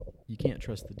You can't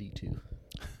trust the D2.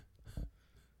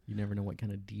 You never know what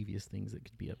kind of devious things it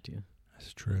could be up to.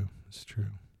 That's true. That's true.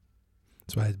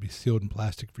 That's why it has to be sealed in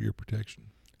plastic for your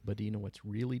protection. But do you know what's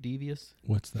really devious?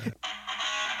 What's that?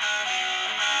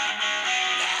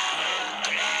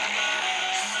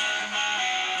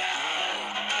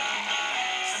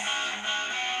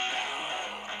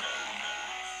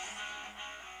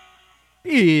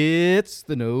 It's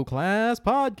the No Class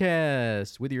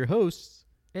Podcast with your hosts,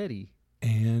 Eddie.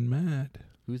 And Matt.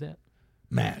 Who's that?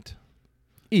 Matt.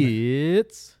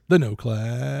 It's The No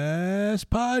Class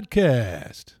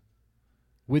Podcast.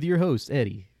 with your hosts,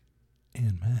 Eddie.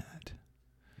 And Matt.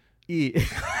 How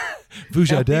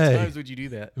Vujade. many times would you do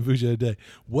that? Vujade.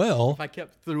 Well, If I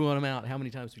kept throwing them out, how many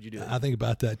times would you do it? I think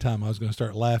about that time I was going to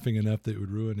start laughing enough that it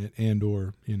would ruin it and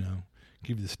or,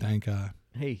 give you the stank eye.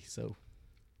 Hey, so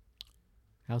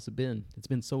how's it been? It's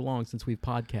been so long since we've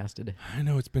podcasted. I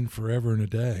know it's been forever and a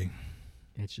day.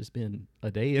 It's just been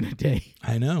a day and a day.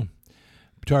 I know.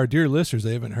 To our dear listeners,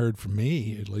 they haven't heard from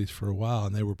me, at least for a while,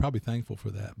 and they were probably thankful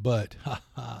for that. But,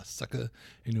 sucker.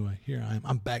 Anyway, here I am.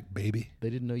 I'm back, baby.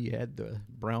 They didn't know you had the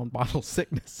brown bottle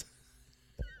sickness.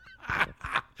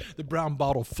 The brown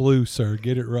bottle flu, sir.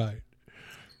 Get it right.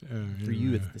 For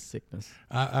you, it's the sickness.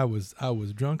 I was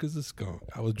drunk as a skunk.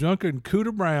 I was drunker than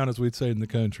Cooter Brown, as we'd say in the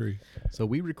country. So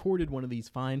we recorded one of these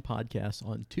fine podcasts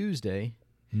on Tuesday.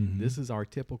 Mm-hmm. This is our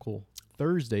typical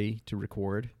Thursday to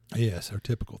record. Yes, our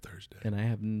typical Thursday. And I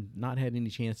have not had any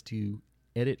chance to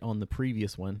edit on the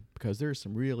previous one because there's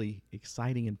some really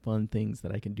exciting and fun things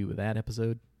that I can do with that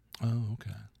episode. Oh,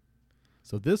 okay.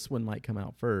 So this one might come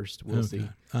out first. We'll see.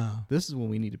 Oh. This is when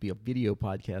we need to be a video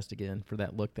podcast again for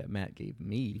that look that Matt gave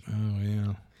me. Oh,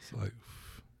 yeah. It's like,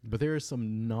 But there is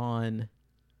some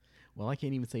I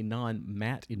can't even say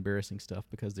non-Matt embarrassing stuff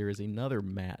because there is another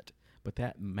Matt. But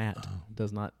that Matt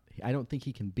does not, I don't think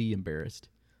he can be embarrassed.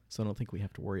 So I don't think we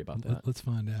have to worry about that. Let's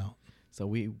find out.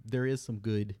 So there is some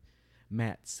good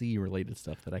Matt C related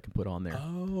stuff that I can put on there.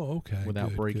 Oh, okay.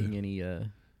 Without breaking any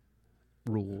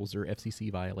rules or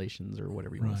FCC violations or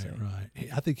whatever you want to say. Right.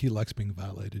 I think he likes being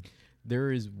violated.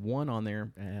 There is one on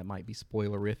there, it might be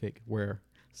spoilerific, where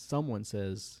someone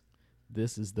says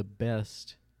this is the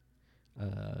best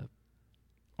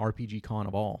RPG con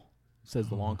of all. Says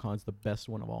the long con's the best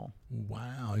one of all.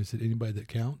 Wow. Is it anybody that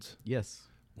counts? Yes.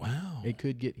 Wow. It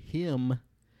could get him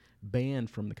banned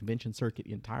from the convention circuit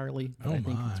entirely, but I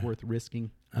think it's worth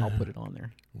risking. I'll put it on there.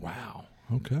 Wow.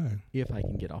 Okay. If I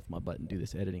can get off my butt and do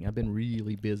this editing. I've been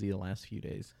really busy the last few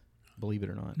days, believe it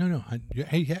or not. No.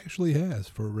 He actually has.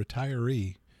 For a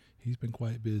retiree, he's been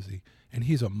quite busy. And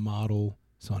he's a model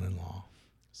son-in-law.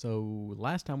 So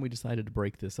last time we decided to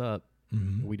break this up,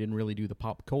 we didn't really do the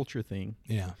pop culture thing.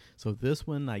 Yeah. So this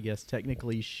one, I guess,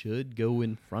 technically should go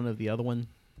in front of the other one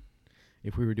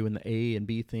if we were doing the A and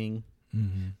B thing.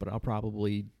 But I'll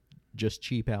probably just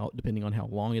cheap out depending on how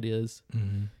long it is.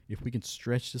 If we can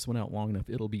stretch this one out long enough,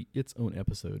 it'll be its own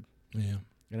episode. Yeah.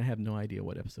 And I have no idea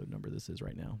what episode number this is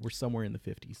right now. We're somewhere in the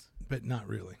 50s. But not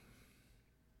really.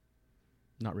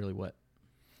 Not really what?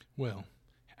 Well,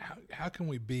 how can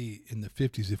we be in the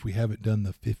 50s if we haven't done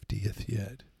the 50th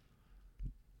yet?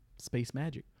 Space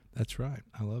magic. That's right.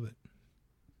 I love it.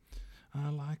 I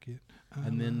like it.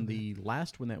 And then the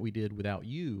last one that we did without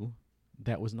you,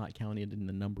 that was not counted in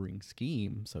the numbering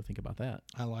scheme. So think about that.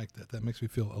 I like that. That makes me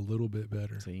feel a little bit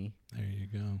better. See? There you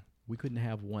go. We couldn't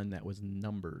have one that was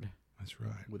numbered. That's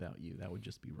right. Without you. That would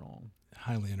just be wrong.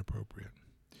 Highly inappropriate.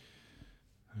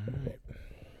 All right.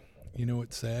 You know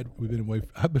what's sad?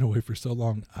 I've been away for so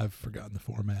long, I've forgotten the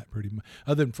format pretty much.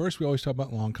 Other than first, we always talk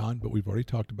about Long Con, but we've already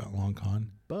talked about Long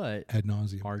Con but ad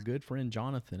nauseum. Our good friend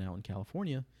Jonathan out in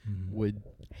California would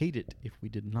hate it if we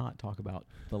did not talk about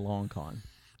the Long Con.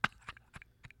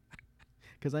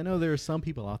 Because I know there are some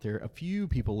people out there, a few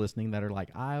people listening that are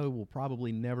like, I will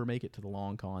probably never make it to the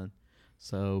Long Con.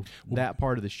 So that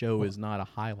part of the show is not a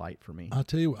highlight for me. I'll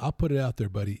tell you what, I'll put it out there,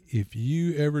 buddy. If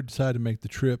you ever decide to make the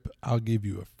trip, I'll give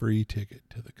you a free ticket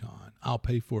to the con. I'll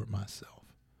pay for it myself.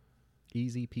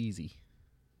 Easy peasy.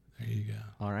 There you go.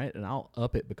 All right, and I'll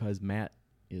up it because Matt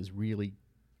is really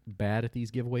bad at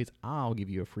these giveaways. I'll give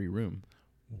you a free room.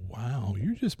 Wow,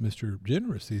 you're just Mr.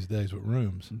 Generous these days with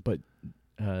rooms. But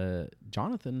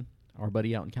Jonathan, our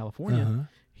buddy out in California,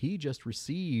 he just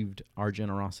received our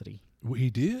generosity. Well,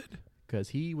 he did? Because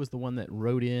he was the one that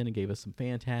wrote in and gave us some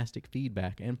fantastic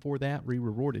feedback. And for that, we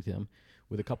rewarded him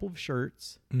with a couple of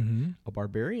shirts, a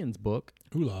Barbarians book,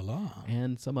 ooh la la,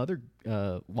 and some other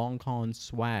Long Con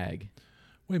swag.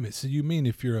 Wait a minute. So you mean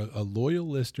if you're a loyal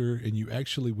listener and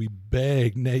we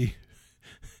beg, nay,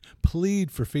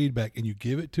 plead for feedback and you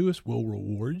give it to us, we'll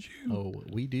reward you. Oh,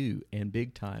 we do, and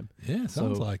big time. Yeah,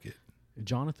 sounds like it.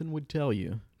 Jonathan would tell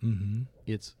you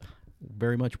it's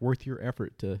very much worth your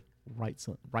effort to write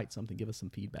something, give us some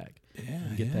feedback,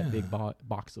 and get that big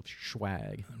box of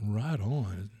swag. Right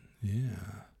on.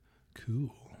 Yeah,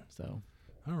 cool. So,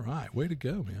 all right, way to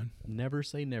go, man. Never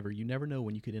say never. You never know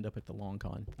when you could end up at the Long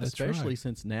Con, That's especially right.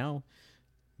 since now,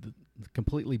 the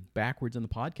completely backwards in the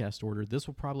podcast order. This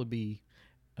will probably be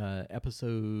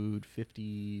episode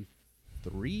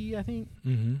 53, I think,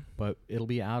 but it'll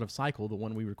be out of cycle. The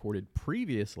one we recorded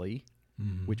previously,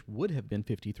 which would have been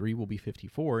 53, will be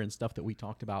 54, and stuff that we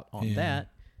talked about on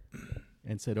that,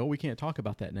 and said, "Oh, we can't talk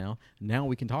about that now." Now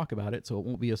we can talk about it, so it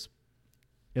won't be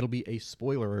it'll be a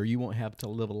spoiler, or you won't have to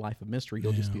live a life of mystery.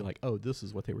 You'll just be like, "Oh, this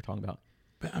is what they were talking about."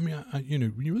 But I mean,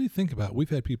 when you really think about it, we've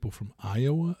had people from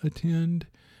Iowa attend,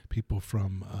 people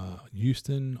from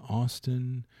Houston,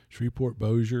 Austin, Shreveport,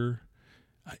 Bossier.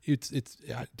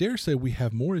 I dare say we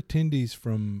have more attendees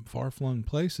from far-flung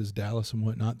places, Dallas and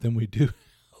whatnot, than we do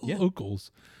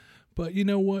locals. But you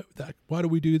know what? Why do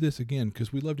we do this again?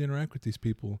 Because we love to interact with these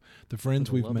people, the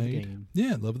friends we've made.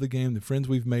 Yeah, love of the game, the friends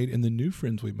we've made, and the new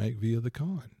friends we make via the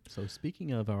con. So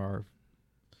speaking of our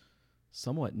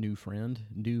somewhat new friend,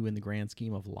 new in the grand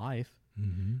scheme of life,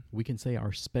 we can say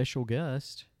our special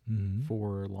guest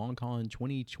for LongCon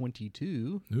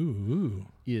 2022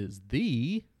 is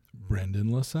the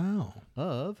Brendan LaSalle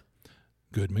of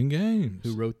Goodman Games,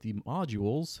 who wrote the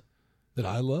modules that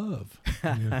I love.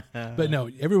 But no,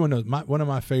 everyone knows one of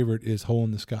my favorite is Hole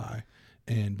in the Sky,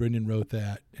 and Brendan wrote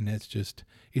that, and that's just,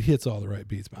 it hits all the right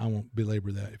beats. But I won't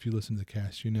belabor that. If you listen to the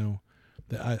cast, you know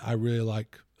that I really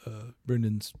like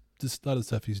Brendan's, just a lot of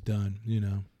stuff he's done,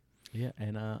 Yeah,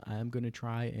 and I'm going to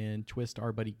try and twist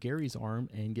our buddy Gary's arm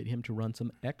and get him to run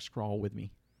some X-Crawl with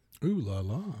me. Ooh la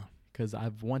la. Because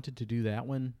I've wanted to do that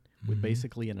one with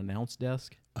basically an announce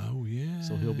desk. Oh, yeah.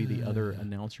 So he'll be the other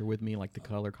announcer with me, like the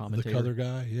color commentator. The color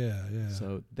guy, yeah.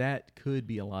 So that could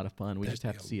be a lot of fun. We just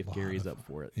have to see if Gary's up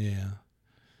for it. Yeah.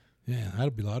 Yeah,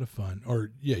 that'll be a lot of fun.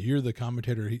 Or, you're the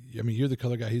commentator. You're the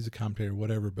color guy. He's the commentator,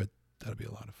 whatever, but that'll be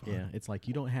a lot of fun. Yeah, it's like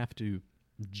you don't have to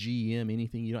GM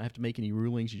anything. You don't have to make any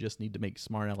rulings. You just need to make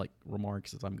smart aleck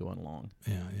remarks as I'm going along.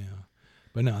 Yeah.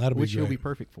 But no, that'll be great. Which he'll be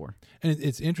perfect for. And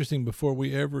it's interesting, before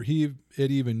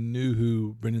Ed even knew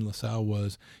who Brendan LaSalle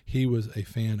was, he was a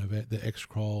fan of the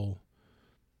X-Crawl,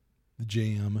 the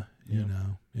jam, you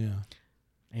know. Yeah.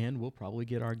 And we'll probably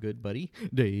get our good buddy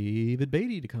David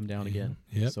Beatty to come down again.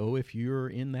 Yep. So if you're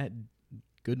in that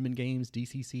Goodman Games,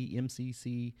 DCC,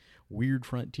 MCC, Weird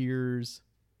Frontiers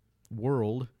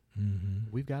world,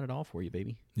 we've got it all for you,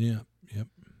 baby. Yeah, yep.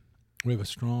 We have a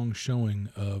strong showing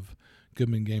of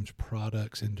Goodman Games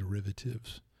products and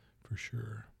derivatives, for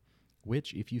sure.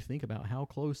 Which, if you think about how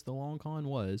close the Long Con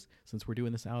was, since we're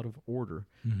doing this out of order,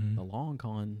 the Long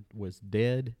Con was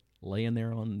dead, laying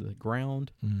there on the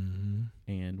ground,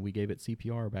 and we gave it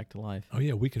CPR back to life. Oh,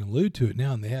 yeah, we can allude to it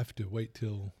now, and they have to wait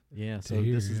till... Yeah, so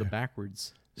this is a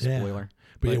backwards spoiler.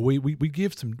 But we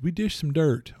dish some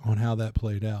dirt on how that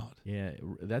played out. Yeah,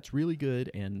 that's really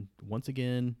good. And once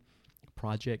again,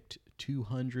 Project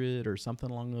 200 or something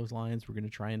along those lines, we're going to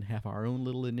try and have our own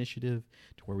little initiative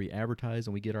to where we advertise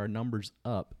and we get our numbers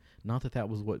up. Not that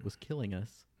was what was killing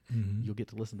us. You'll get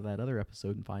to listen to that other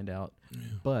episode and find out. Yeah.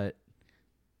 But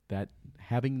that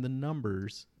having the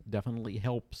numbers definitely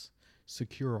helps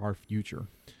secure our future.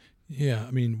 Yeah,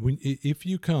 if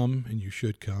you come, and you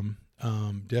should come,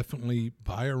 definitely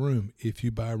buy a room. If you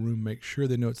buy a room, make sure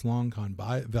they know it's LongCon.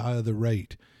 Buy it via the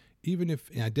rate. Even if,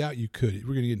 and I doubt you could,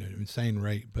 we're going to get an insane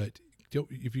rate, but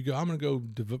if you go, I'm going to go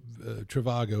to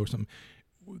Trivago or something,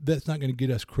 that's not going to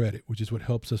get us credit, which is what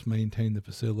helps us maintain the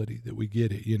facility that we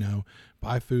get it,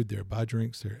 Buy food there, buy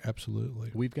drinks there,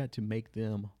 absolutely. We've got to make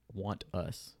them want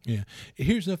us. Yeah.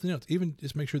 Here's nothing else. Even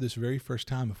just make sure this very first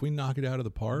time, if we knock it out of the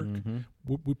park,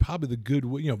 we're probably the good,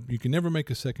 you can never make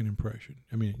a second impression.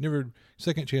 Never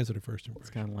second chance at a first impression. It's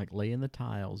kind of like laying the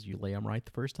tiles. You lay them right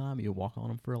the first time, you walk on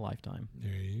them for a lifetime.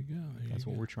 There you go. That's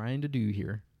what we're trying to do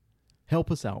here.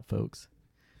 Help us out, folks.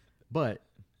 But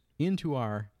into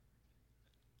our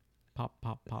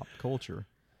pop culture,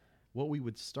 what we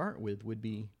would start with would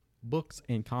be books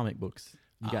and comic books.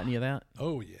 You got any of that?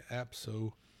 Oh, yeah,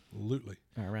 absolutely.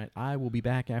 All right. I will be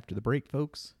back after the break,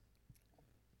 folks.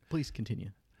 Please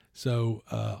continue. So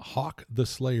Hawk the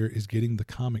Slayer is getting the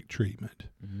comic treatment.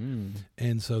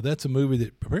 And so that's a movie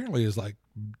that apparently is like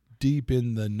deep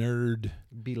in the nerd.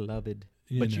 Beloved.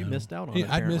 You missed out on it.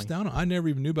 I missed out on it. I never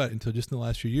even knew about it until just in the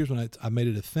last few years when I made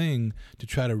it a thing to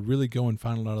try to really go and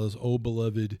find a lot of those old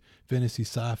beloved fantasy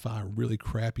sci-fi, really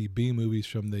crappy B movies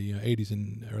from the 80s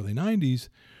and early 90s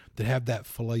that have that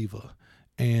flavor.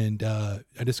 And I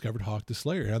discovered Hawk the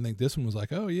Slayer. And I think this one was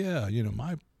like, oh yeah,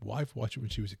 my wife watched it when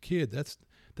she was a kid. That's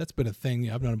been a thing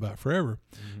I've known about forever.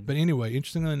 Mm-hmm. But anyway,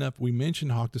 interestingly enough, we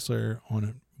mentioned Hawk the Slayer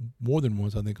more than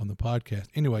once, I think, on the podcast.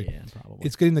 Anyway,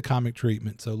 it's getting the comic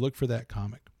treatment, so look for that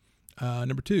comic.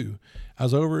 Number 2, I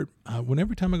was over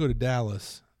every time I go to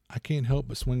Dallas, I can't help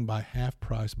but swing by Half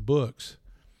Price Books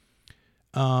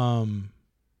to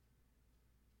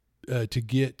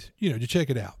get, to check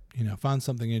it out, find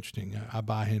something interesting. I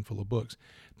buy a handful of books.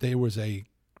 There was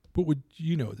what would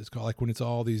what it's called? Like when it's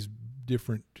all these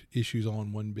different issues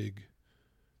on one big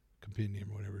compendium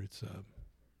or whatever. It's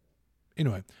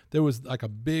anyway, there was like a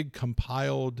big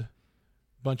compiled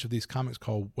bunch of these comics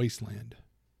called Wasteland,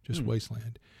 just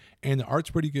Wasteland. And the art's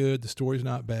pretty good. The story's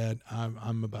not bad.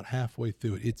 I'm about halfway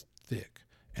through it. It's thick,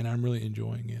 and I'm really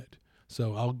enjoying it.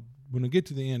 So when I get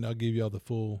to the end, I'll give you all the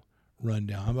full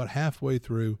rundown. I'm about halfway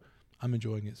through. I'm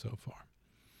enjoying it so far.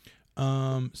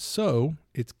 So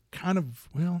it's kind of,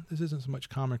 this isn't so much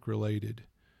comic related,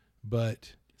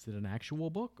 but is it an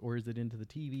actual book or is it into the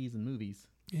TVs and movies?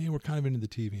 Yeah, we're kind of into the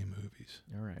TV and movies.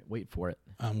 All right, wait for it.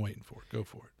 I'm waiting for it. Go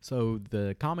for it. So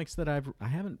the comics that I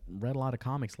haven't read a lot of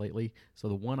comics lately. So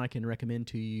the one I can recommend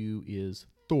to you is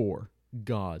Thor: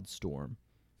 Godstorm,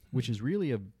 which is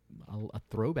really a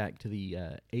throwback to the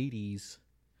 80s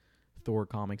Thor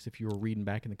comics. If you were reading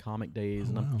back in the comic days,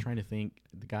 I'm trying to think,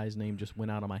 the guy's name just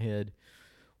went out of my head.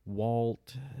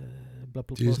 Walt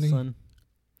Disney. Son.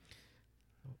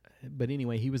 But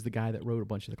anyway, he was the guy that wrote a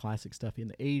bunch of the classic stuff in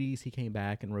the 80s. He came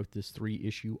back and wrote this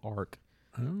 3-issue arc.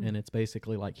 And it's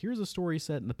basically like, here's a story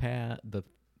set in the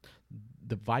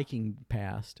Viking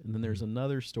past, and then there's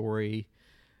another story.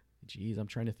 Geez, I'm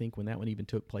trying to think when that one even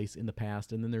took place in the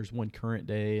past. And then there's one current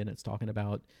day, and it's talking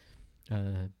about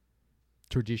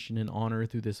tradition and honor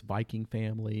through this Viking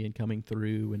family and coming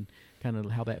through, and kind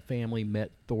of how that family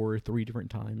met Thor 3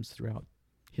 different times throughout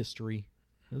history.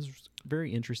 It was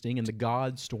very interesting. And the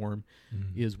Godstorm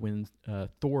is when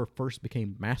Thor first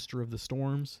became master of the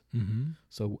storms. Mm-hmm.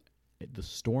 So the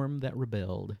storm that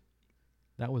rebelled,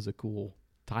 that was a cool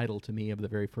title to me of the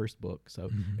very first book. So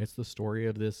it's the story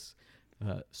of this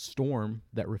storm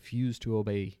that refused to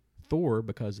obey Thor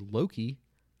because Loki,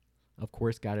 of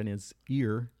course, got in his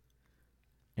ear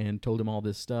and told him all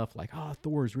this stuff like,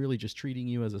 Thor is really just treating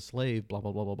you as a slave, blah,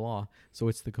 blah, blah, blah, blah. So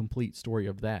it's the complete story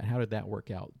of that. How did that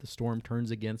work out? The storm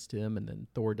turns against him, and then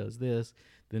Thor does this,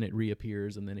 then it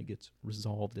reappears, and then it gets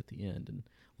resolved at the end, and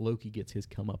Loki gets his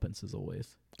comeuppance as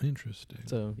always. Interesting.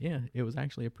 So, yeah, it was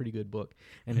actually a pretty good book,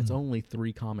 and it's only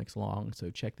 3 comics long, so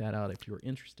check that out if you're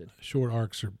interested. Short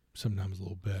arcs are sometimes a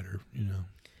little better,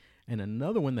 And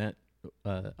another one that,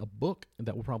 a book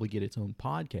that will probably get its own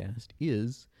podcast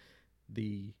is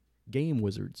the Game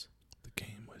Wizards. The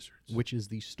Game Wizards. Which is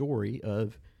the story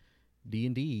of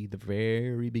D&D, the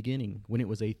very beginning, when it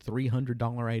was a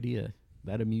 $300 idea.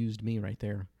 That amused me right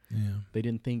there. Yeah. They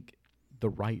didn't think the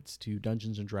rights to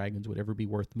Dungeons & Dragons would ever be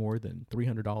worth more than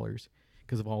 $300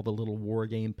 because of all the little war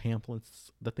game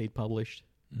pamphlets that they'd published.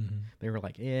 Mm-hmm. They were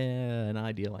like, an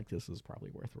idea like this is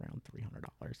probably worth around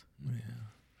 $300. Yeah.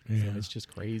 So it's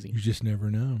just crazy. You just never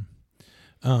know.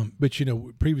 But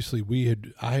previously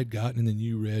I had gotten, and then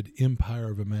you read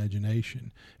Empire of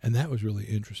Imagination, and that was really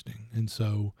interesting. And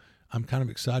so I'm kind of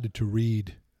excited to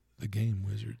read the Game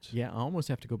Wizards. Yeah, I almost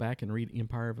have to go back and read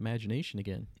Empire of Imagination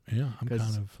again. Yeah, I'm kind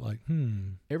of like,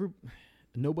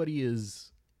 nobody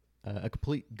is a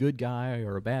complete good guy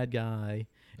or a bad guy.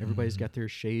 Everybody's got their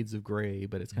shades of gray,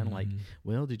 but it's kind of like,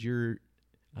 well, did your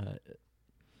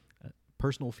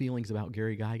personal feelings about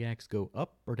Gary Gygax go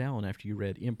up or down after you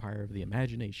read Empire of the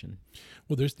Imagination?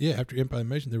 Well, after Empire of the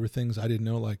Imagination, there were things I didn't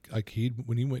know, like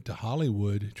when he went to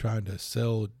Hollywood trying to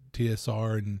sell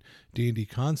TSR and D&D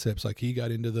concepts, like he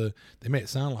got into they made it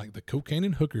sound like the cocaine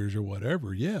and hookers or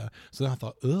whatever. Yeah. So then I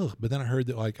thought, ugh. But then I heard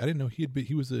that, I didn't know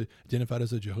he was identified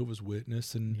as a Jehovah's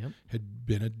Witness and had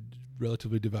been a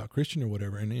relatively devout Christian or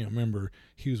whatever. And remember,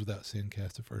 he was without sin,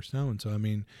 cast the first stone. So,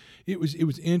 it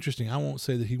was interesting. I won't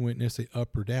say that he went necessarily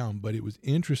up or down, but it was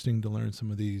interesting to learn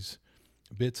some of these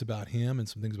bits about him and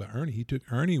some things about Ernie. He took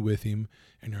Ernie with him,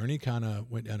 and Ernie kind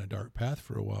of went down a dark path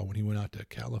for a while when he went out to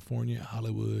California,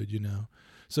 Hollywood,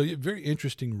 So very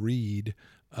interesting read.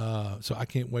 So I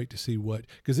can't wait to see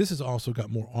because this has also got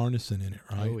more Arneson in it,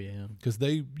 right? Oh yeah. Because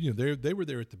they were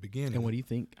there at the beginning. And what do you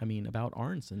think? About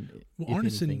Arneson? Well,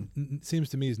 Arneson seems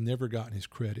to me has never gotten his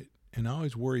credit, and I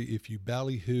always worry if you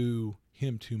ballyhoo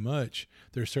him too much,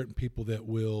 there are certain people that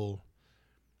will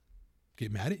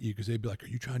get mad at you because they'd be like, are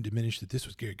you trying to diminish that this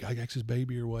was Gary Gygax's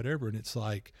baby or whatever? And it's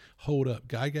like, hold up,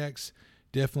 Gygax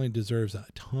definitely deserves a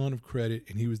ton of credit,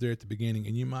 and he was there at the beginning.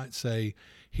 And you might say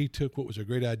he took what was a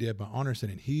great idea by Arneson,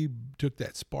 and he took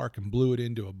that spark and blew it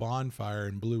into a bonfire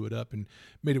and blew it up and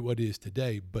made it what it is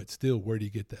today. But still, where do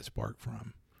you get that spark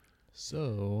from?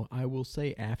 So I will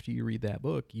say, after you read that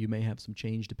book, you may have some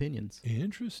changed opinions.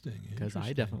 Interesting. Because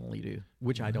I definitely do,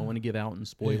 which I don't want to give out and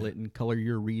spoil it and color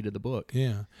your read of the book.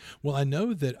 Yeah. Well, I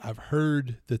know that I've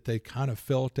heard that they kind of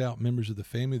felt out members of the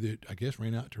family that I guess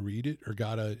ran out to read it or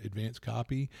got an advance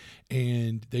copy,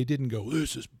 and they didn't go,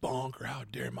 "This is bonk," or "How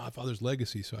dare my father's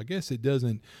legacy." So I guess it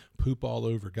doesn't poop all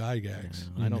over Gygax.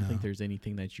 No, I don't think there's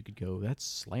anything that you could go, "That's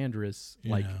slanderous."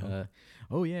 Like,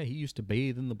 oh yeah, he used to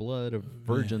bathe in the blood of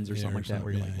virgins or something like that,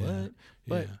 where you're like, what?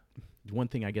 But one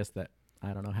thing, I guess, that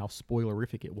I don't know how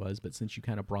spoilerific it was, but since you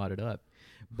kind of brought it up,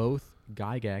 both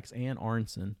Gygax and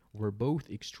Arneson were both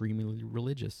extremely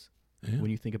religious.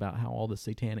 When you think about how all the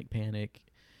satanic panic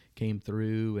came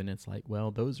through, and it's like,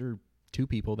 well, those are two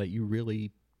people that you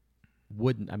really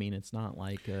wouldn't. I mean, it's not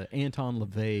like Anton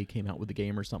LaVey came out with the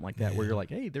game or something like that, where you're like,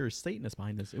 hey, there's Satanists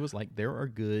behind this. It was like, there are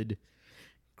good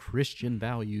Christian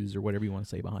values or whatever you want to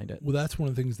say behind it. Well, that's one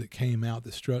of the things that came out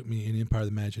that struck me in Empire of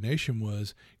the Imagination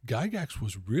was Gygax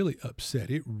was really upset.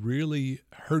 It really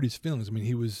hurt his feelings. I mean,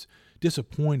 he was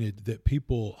disappointed that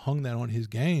people hung that on his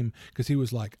game, because he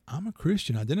was like, I'm a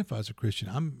Christian, identify as a Christian.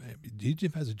 He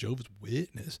identifies as a Jehovah's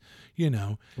Witness, you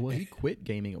know. Well, he quit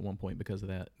gaming at one point because of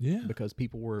that. Yeah. Because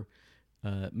people were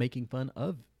making fun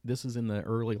of, this is in the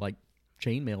early like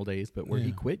chainmail days, but where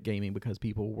he quit gaming because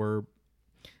people were,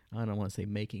 I don't want to say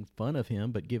making fun of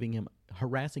him, but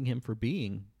harassing him for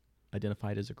being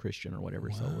identified as a Christian or whatever.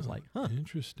 Wow. So it was like,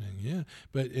 interesting. Yeah.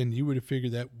 And you would have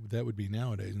figured that would be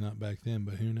nowadays, not back then,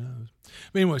 but who knows?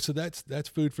 But anyway, so that's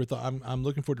food for thought. I'm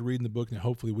looking forward to reading the book, and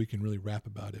hopefully we can really rap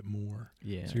about it more.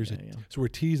 Yeah. So we're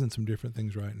teasing some different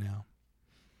things right now.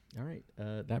 All right.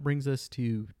 That brings us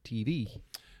to TV.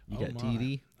 You got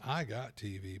TV? I got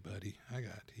TV, buddy. I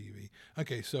got TV.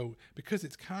 Okay. So because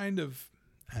it's kind of,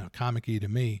 comic-y to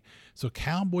me. So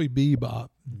Cowboy Bebop,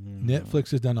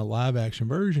 Netflix has done a live-action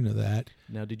version of that.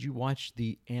 Now, did you watch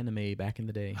the anime back in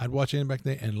the day? I'd watch anime back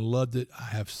then and loved it. I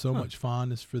have so much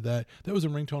fondness for that. That was a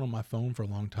ringtone on my phone for a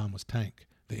long time, was Tank,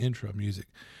 the intro music.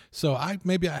 So I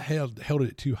held it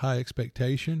at too high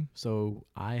expectation. So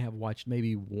I have watched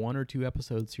maybe one or two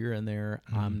episodes here and there.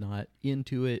 I'm not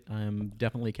into it. I'm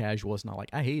definitely casual. It's not like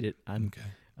I hate it. I'm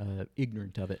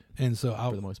ignorant of it. And so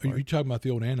for the most part. Are you talking about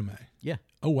the old anime? Yeah.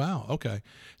 Oh, wow. Okay.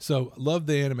 So loved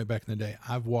the anime back in the day.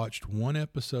 I've watched one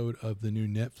episode of the new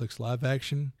Netflix live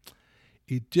action.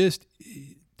 It just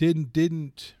didn't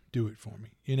do it for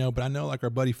me, but I know like our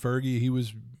buddy Fergie, he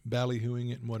was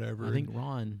ballyhooing it and whatever. I think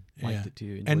Ron liked it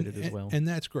too, enjoyed it as well. And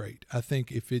that's great. I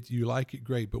think if you like it,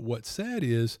 great. But what's sad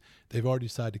is they've already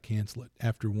decided to cancel it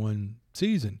after one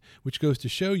season, which goes to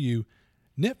show you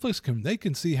Netflix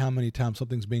can see how many times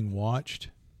something's being watched.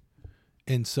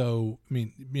 And so, I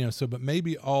mean, but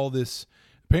maybe all this,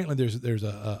 apparently there's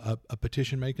a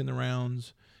petition making the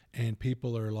rounds, and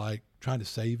people are like trying to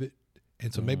save it.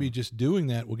 And so maybe just doing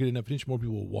that will get enough attention, more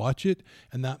people will watch it,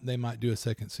 and that they might do a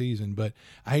second season. But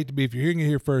I hate to be, if you're hearing it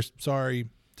here first, sorry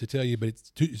to tell you, but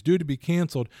it's due to be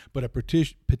canceled, but a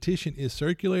petition is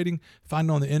circulating. Find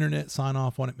it on the internet, sign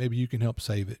off on it. Maybe you can help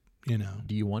save it.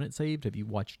 Do you want it saved? Have you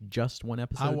watched just one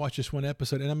episode? I watched just one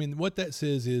episode, and I mean, what that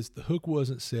says is the hook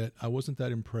wasn't set. I wasn't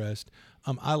that impressed.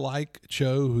 I like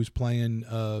Cho, who's playing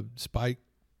Spike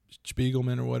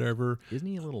Spiegelman or whatever. Isn't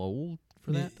he a little old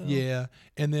for that, though? Yeah,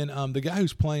 and then the guy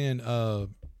who's playing the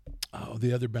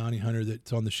other bounty hunter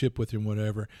that's on the ship with him,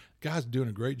 whatever. Guy's doing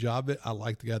a great job of it. I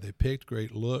like the guy they picked.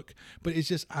 Great look, but it's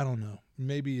just, I don't know.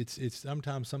 Maybe it's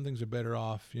sometimes some things are better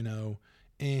off.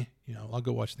 I'll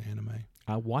go watch the anime.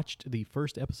 I watched the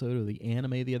first episode of the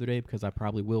anime the other day because I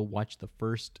probably will watch the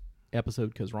first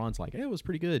episode because Ron's like, hey, it was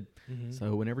pretty good. Mm-hmm.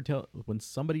 So when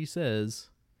somebody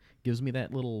gives me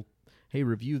that little, hey,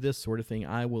 review this sort of thing,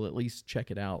 I will at least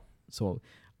check it out. So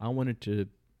I wanted to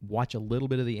watch a little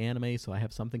bit of the anime so I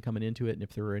have something coming into it. And if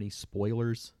there are any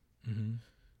spoilers,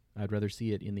 I'd rather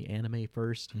see it in the anime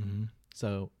first. Mm-hmm.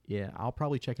 So, yeah, I'll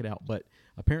probably check it out. But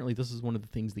apparently this is one of the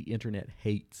things the internet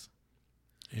hates.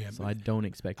 Yeah, so I don't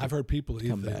expect I've heard people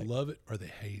either they love it or they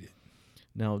hate it.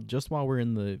 Now, just while we're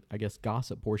in the, I guess,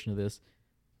 gossip portion of this,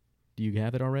 do you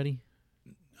have it already?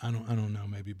 I don't know,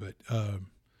 maybe, but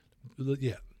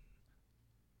yeah.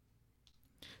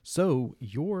 So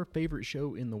your favorite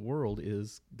show in the world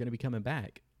is going to be coming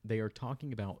back. They are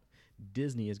talking about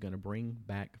Disney is going to bring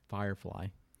back Firefly.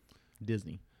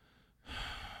 Disney.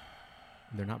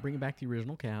 They're not bringing back the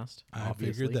original cast.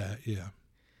 Obviously. I figured that, yeah.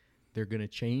 They're going to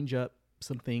change up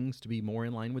some things to be more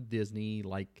in line with Disney,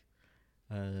 like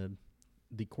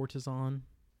the courtesan,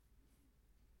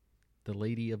 the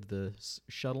lady of the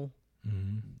shuttle,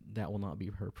 that will not be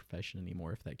her profession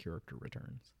anymore if that character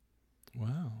returns.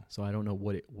 Wow. So I don't know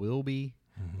what it will be,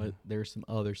 but there's some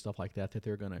other stuff like that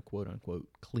they're going to quote unquote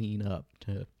clean up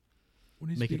to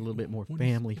make it a little bit more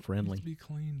family friendly. Needs to be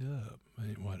cleaned up. I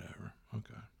mean, whatever.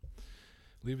 Okay.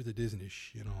 Leave it to Disney to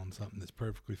shit on something that's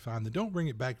perfectly fine. Then don't bring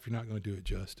it back if you're not going to do it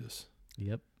justice.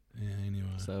 Yep. Yeah, anyway.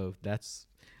 So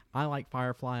I like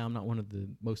Firefly. I'm not one of the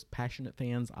most passionate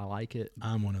fans. I like it.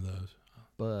 I'm one of those.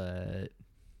 But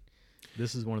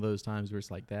this is one of those times where it's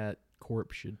like that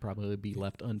corpse should probably be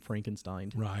left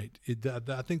unfrankensteined. Right.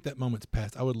 I think that moment's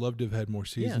passed. I would love to have had more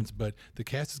seasons, but the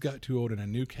cast has got too old, and a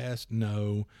new cast,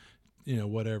 no.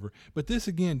 Whatever. But this,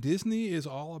 again, Disney is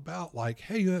all about like,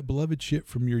 hey, that beloved shit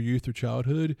from your youth or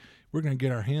childhood, we're going to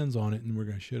get our hands on it and we're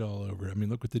going to shit all over it. I mean,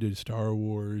 look what they did to Star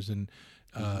Wars and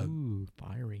ooh,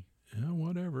 fiery.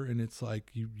 Whatever. And it's like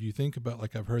you think about,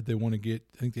 like, I've heard they want to get,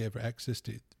 I think they have access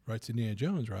to rights to Indiana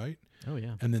Jones, right? Oh,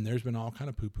 yeah. And then there's been all kind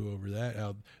of poo-poo over that.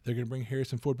 They're going to bring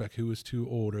Harrison Ford back, who was too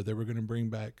old, or they were going to bring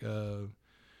back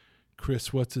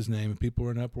Chris, what's his name? And people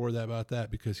are in uproar about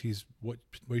that because he's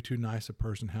way too nice a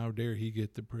person. How dare he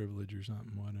get the privilege or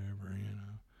something, whatever,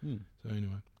 So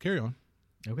anyway, carry on.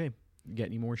 Okay. You got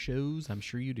any more shows? I'm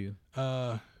sure you do.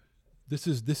 This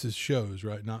is shows,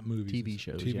 right? Not movies. TV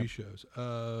shows. TV shows.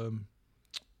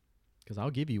 Because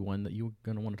I'll give you one that you're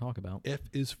going to want to talk about. F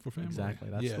is for Family. Exactly.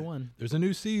 That's the one. There's a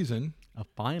new season. A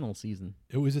final season.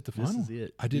 Oh, is it the final? This is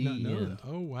it. I did not know end. that.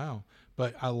 Oh, wow.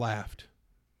 But I laughed,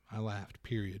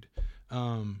 period.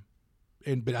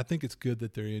 But I think it's good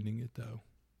that they're ending it, though.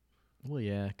 Well,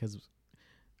 yeah, because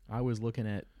I was looking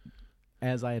at,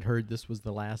 as I had heard this was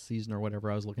the last season or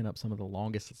whatever, I was looking up some of the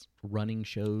longest running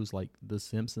shows like The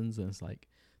Simpsons, and it's like,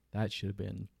 that should have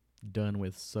been done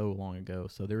with so long ago.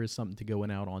 So there is something to going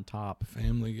out on top.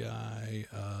 Family Guy,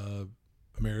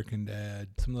 American Dad,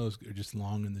 some of those are just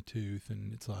long in the tooth,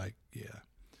 and it's like, yeah.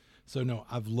 So, no,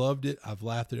 I've loved it. I've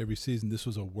laughed at every season. This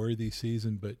was a worthy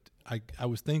season, but I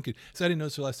was thinking, so I didn't know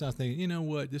this last time. I was thinking, you know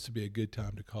what, this would be a good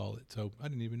time to call it. So I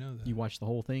didn't even know that. You watched the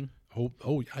whole thing?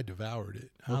 Oh, I devoured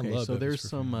it. Okay, I love so there's for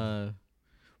some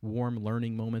warm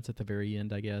learning moments at the very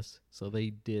end, I guess. So they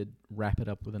did wrap it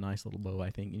up with a nice little bow, I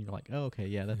think. And you're like, oh, okay,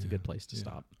 yeah, that's a good place to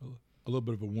stop. A little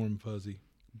bit of a warm fuzzy.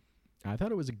 I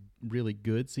thought it was a really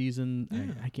good season.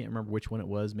 Yeah. I can't remember which one it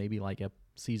was. Maybe like a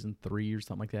season 3 or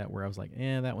something like that, where I was like,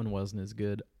 that one wasn't as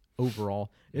good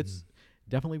overall. It's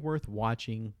definitely worth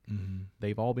watching.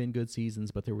 They've all been good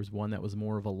seasons, but there was one that was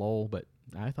more of a lull. But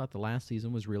I thought the last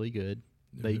season was really good.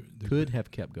 They could have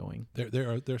kept going.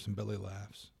 There are some belly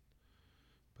laughs,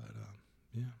 but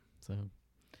yeah. So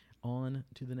on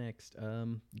to the next.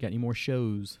 Got any more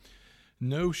shows?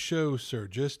 No shows, sir.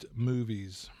 Just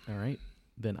movies. All right.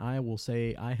 Then I will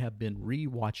say I have been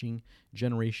re-watching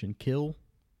Generation Kill,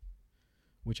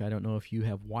 which I don't know if you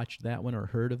have watched that one or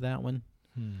heard of that one.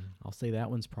 I'll say that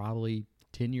one's probably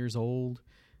 10 years old,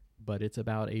 but it's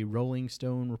about a Rolling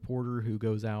Stone reporter who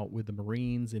goes out with the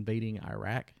Marines invading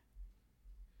Iraq.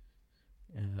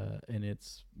 And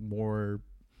it's more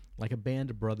like a Band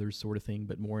of Brothers sort of thing,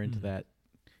 but more into that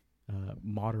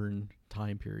modern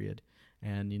time period.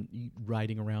 And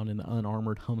riding around in the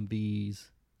unarmored Humvees.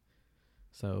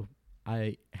 So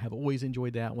I have always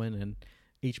enjoyed that one, and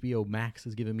HBO Max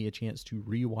has given me a chance to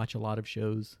rewatch a lot of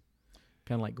shows,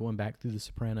 kind of like going back through The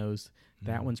Sopranos.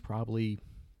 That one's probably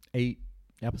 8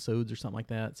 episodes or something like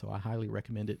that, so I highly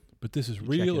recommend it. But this is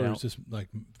real, or is this like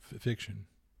fiction?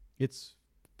 It's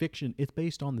fiction. It's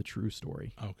based on the true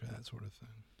story. Okay, that sort of thing.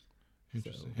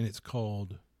 Interesting. And it's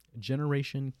called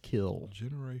Generation Kill.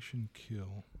 Generation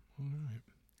Kill. All right.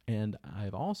 And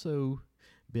I've also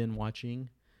been watching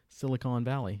Silicon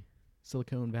Valley,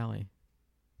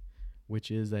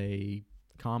 which is a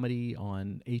comedy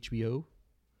on HBO,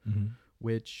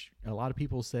 which a lot of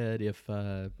people said if,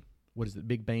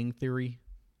 Big Bang Theory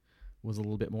was a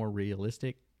little bit more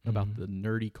realistic about the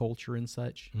nerdy culture and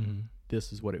such,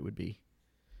 this is what it would be.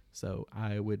 So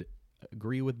I would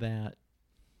agree with that.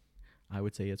 I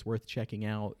would say it's worth checking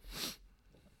out.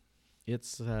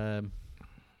 It's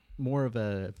more of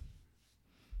a,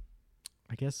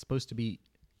 I guess, supposed to be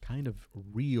kind of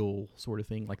real sort of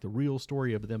thing, like the real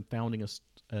story of them founding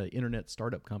a internet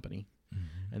startup company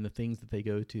and the things that they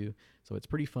go to. So it's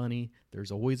pretty funny.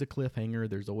 There's always a cliffhanger.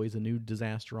 There's always a new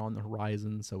disaster on the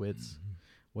horizon. So it's,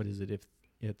 what is it? If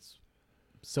it's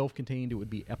self-contained, it would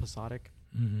be episodic.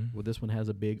 Well, this one has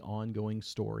a big ongoing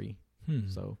story.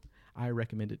 So I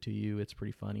recommend it to you. It's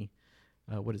pretty funny.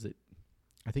 What is it?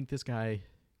 I think this guy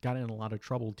got in a lot of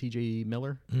trouble, TJ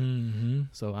Miller.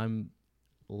 So I'm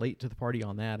late to the party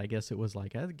on that. I guess it was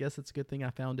like, I guess it's a good thing I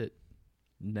found it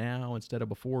now instead of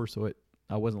before, so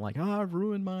I wasn't like, I've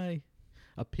ruined my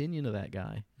opinion of that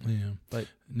guy. Yeah. But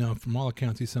no, from all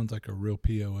accounts, he sounds like a real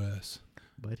POS.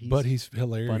 But he's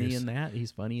hilarious. Funny in that.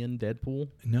 He's funny in Deadpool.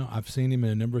 No, I've seen him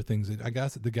in a number of things.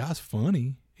 The guy's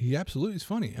funny. He absolutely is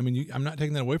funny. I mean, I'm not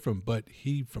taking that away from him, but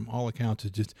he, from all accounts,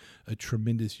 is just a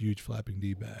tremendous, huge flapping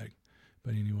D-bag.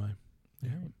 But anyway. Yeah.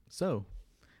 Right. So,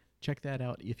 check that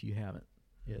out if you haven't.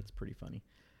 Yeah, it's pretty funny.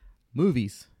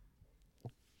 Movies.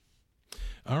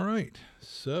 All right.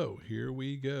 So, here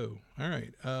we go. All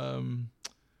right.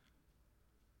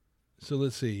 So,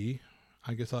 let's see.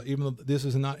 I guess even though this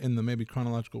is not in the maybe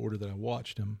chronological order that I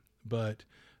watched them, but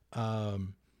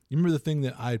you remember the thing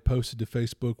that I had posted to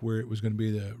Facebook where it was going to be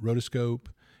the rotoscope,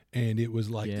 and it was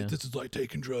like, this is like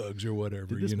taking drugs or whatever.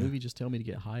 Did this movie just tell me to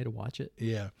get high to watch it?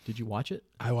 Yeah. Did you watch it?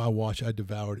 I watched. I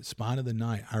devoured it. Spine of the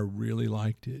Night. I really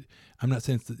liked it. I'm not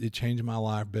saying it changed my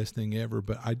life, best thing ever,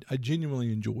 but I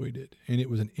genuinely enjoyed it, and it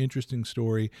was an interesting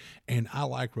story. And I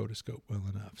like rotoscope well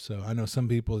enough, so I know some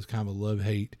people it's kind of a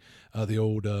love-hate. The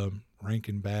old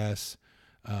Rankin Bass,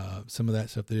 some of that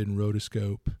stuff they did in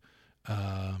rotoscope,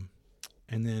 and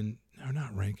then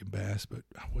not Rankin Bass, but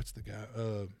what's the guy?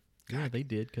 Yeah, they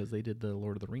did because they did the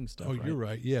Lord of the Rings stuff. Oh, right? You're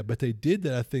right. Yeah, but they did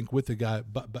that, I think, with the guy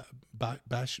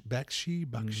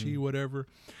Bakshi, whatever.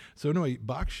 So anyway,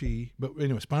 Bakshi. But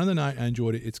anyway, Spine of the Night, I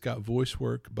enjoyed it. It's got voice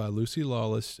work by Lucy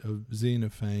Lawless of Xena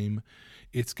fame.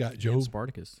 It's got Joe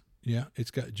Spartacus. Yeah,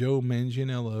 it's got Joe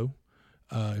Manganiello,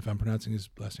 if I'm pronouncing his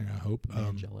last name, I hope.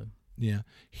 Manganiello. Yeah,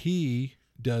 he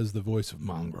does the voice of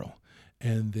Mongrel,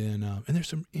 and then and there's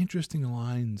some interesting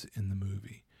lines in the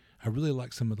movie. I really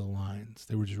like some of the lines.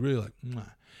 They were just really like,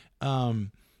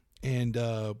 mwah.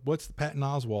 What's the Patton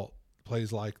Oswalt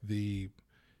plays like the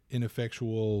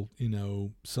ineffectual,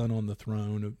 son on the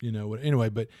throne, anyway,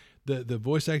 but the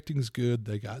voice acting is good.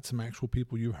 They got some actual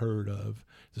people you've heard of.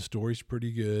 The story's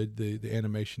pretty good. The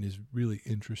animation is really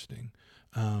interesting.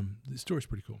 The story's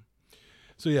pretty cool.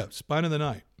 So yeah, Spine of the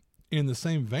Night. In the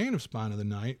same vein of Spine of the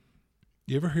Night,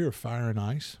 you ever hear of Fire and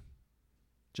Ice?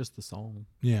 Just the song.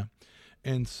 Yeah.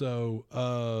 And so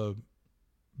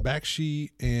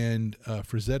Bakshi and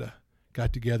Frazetta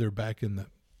got together back in the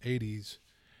 80s,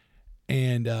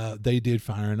 and they did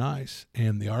Fire and Ice,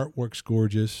 and the artwork's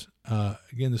gorgeous.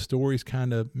 Again, the story's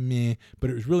kind of meh, but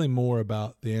it was really more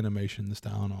about the animation, the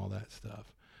style, and all that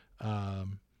stuff.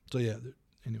 So yeah,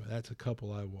 anyway, that's a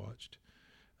couple I watched.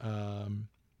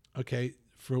 Okay,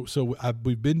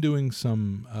 we've been doing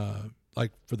some,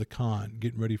 like for the con,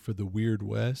 getting ready for the Weird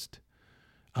West.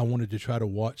 I wanted to try to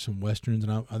watch some Westerns,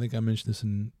 and I think I mentioned this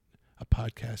in a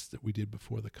podcast that we did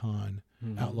before the con,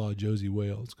 Outlaw Josie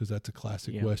Wales, because that's a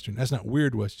classic Western. That's not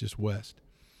Weird West, just West.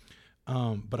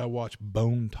 But I watched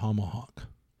Bone Tomahawk.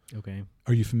 Okay.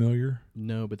 Are you familiar?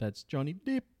 No, but that's Johnny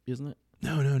Depp, isn't it?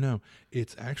 No.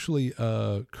 It's actually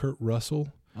Kurt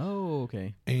Russell. Oh,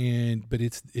 okay. But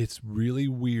it's really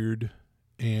weird,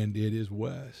 and it is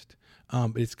West.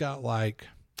 But it's got like,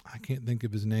 I can't think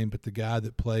of his name, but the guy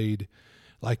that played,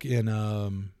 like in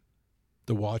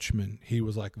The Watchmen, he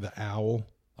was like the owl,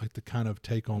 like the kind of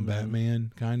take on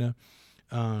Batman kind of.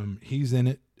 He's in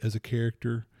it as a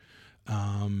character.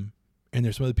 And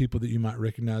there's some other people that you might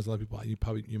recognize. A lot of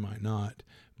people you might not.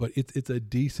 But it's a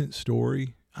decent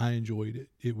story. I enjoyed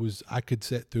it. I could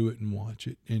sit through it and watch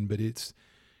it. But it's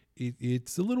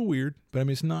a little weird. But I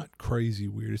mean, it's not crazy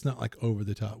weird. It's not like over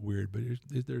the top weird. But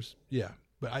there's yeah.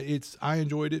 But I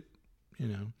enjoyed it.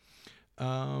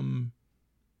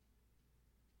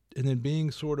 And then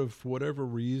being sort of, for whatever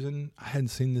reason, I hadn't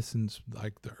seen this since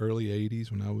like the early 80s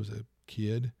when I was a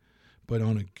kid, but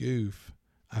on a goof,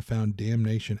 I found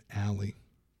Damnation Alley,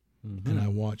 and I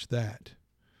watched that.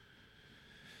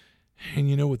 And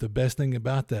you know what the best thing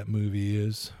about that movie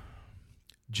is?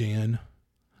 Jan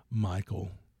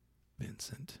Michael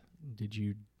Vincent. Did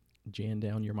you Jan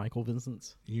down your Michael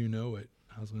Vincents? You know it.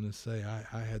 I was going to say,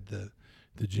 I had the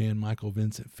Jan Michael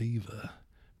Vincent fever.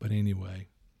 But anyway,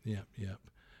 yep.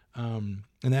 And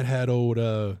that had old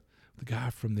the guy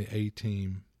from the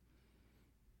A-Team,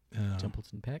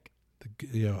 Templeton Peck.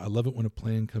 I love it when a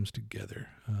plan comes together.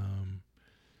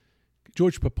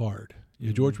 George Peppard,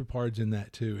 George Peppard's in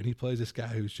that too, and he plays this guy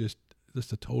who's just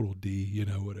a total D,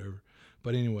 whatever.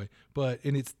 But anyway,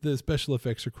 and it's the special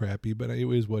effects are crappy, but it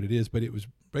is what it is. But it was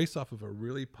based off of a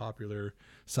really popular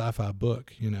sci-fi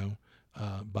book,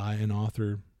 by an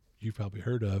author you've probably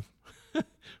heard of.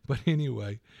 But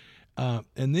anyway.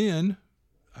 And then,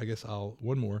 I guess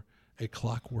one more, A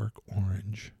Clockwork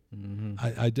Orange.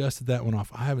 I dusted that one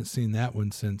off. I haven't seen that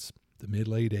one since the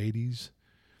mid-late 80s,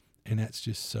 and that's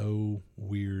just so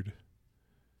weird.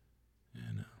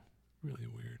 Really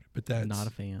weird. But that's Not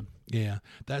a fan. Yeah,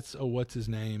 that's what's his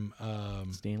name?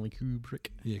 Stanley Kubrick.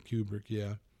 Yeah, Kubrick.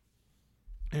 Yeah.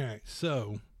 All right,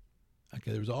 so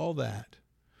okay, there was all that.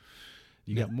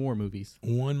 You Now, got more movies.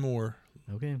 one more.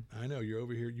 Okay. I know you're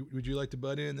over here. Would you like to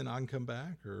butt in, then I can come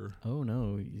back, or Oh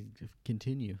no, you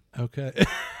continue. okay?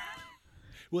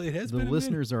 Well, it has The been a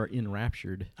listeners are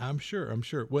enraptured. I'm sure.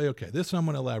 Well, okay. This I'm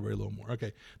going to elaborate a little more.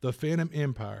 Okay, The Phantom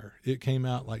Empire. It came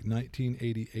out like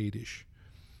 1988ish.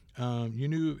 You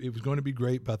knew it was going to be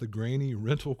great by the grainy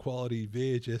rental quality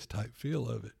VHS type feel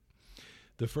of it.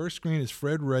 The first screen is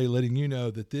Fred Ray letting you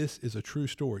know that this is a true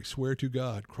story. Swear to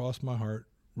God, cross my heart,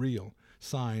 real.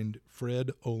 Signed,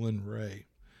 Fred Olin Ray.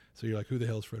 So you're like, who the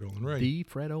hell's Fred Olin Ray? The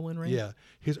Fred Olin Ray? Yeah.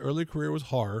 His early career was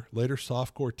horror, later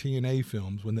softcore TNA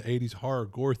films when the 80s horror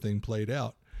gore thing played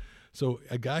out. So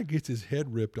a guy gets his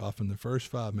head ripped off in the first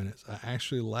 5 minutes. I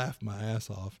actually laughed my ass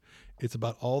off. It's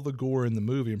about all the gore in the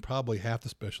movie and probably half the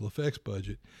special effects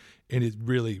budget. And it's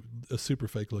really a super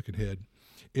fake looking head.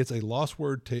 It's a lost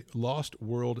world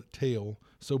tale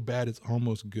so bad it's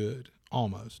almost good.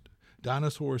 Almost.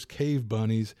 Dinosaurs, cave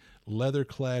bunnies,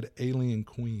 leather-clad alien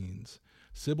queens.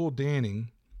 Sybil Danning,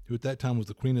 who at that time was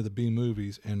the queen of the B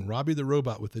movies, and Robbie the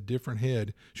Robot with a different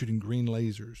head shooting green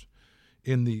lasers.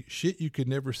 In the shit you could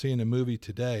never see in a movie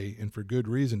today, and for good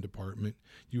reason department,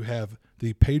 you have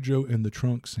the Pedro in the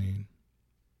trunk scene.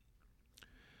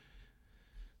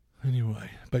 Anyway,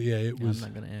 but yeah, it was.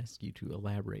 I'm not going to ask you to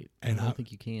elaborate. And I don't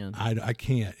think you can. I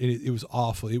can't. It was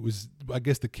awful. It was. I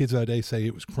guess the kids of that day say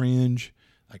it was cringe.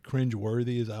 Like cringe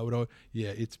worthy, as I would.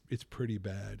 Yeah, it's pretty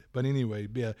bad. But anyway,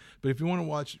 yeah. But if you want to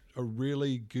watch a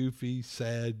really goofy,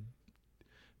 sad,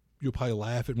 you'll probably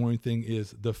laugh at one thing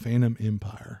is The Phantom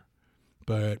Empire.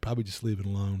 But probably just leave it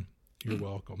alone. You're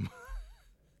welcome.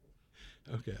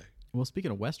 Okay. Well,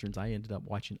 speaking of westerns, I ended up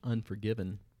watching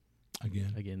Unforgiven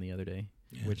Again the other day,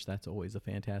 Yeah. which that's always a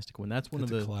fantastic one. That's one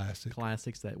It's of a the classic.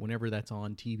 classics that whenever that's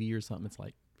on TV or something, it's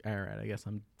like, all right, I guess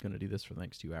I'm going to do this for the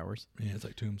next 2 hours. Yeah, it's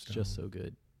like It's Tombstone. just so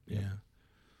good. Yeah.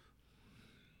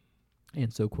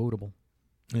 And so quotable.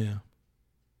 Yeah.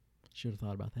 Should have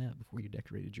thought about that before you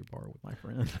decorated your bar with my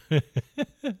friend.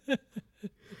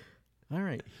 All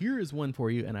right, here is one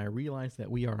for you, and I realize that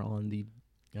we are on the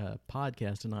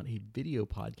podcast and not a video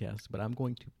podcast, but I'm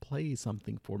going to play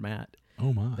something for Matt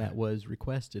Oh my. that was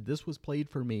requested. This was played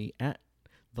for me at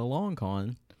the Long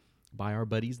Con by our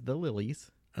buddies, the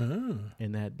Lilies, Oh.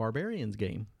 in that Barbarians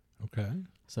game. Okay.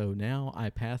 So now I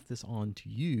pass this on to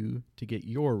you to get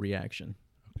your reaction.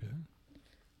 Okay.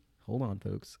 Hold on,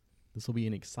 folks. This will be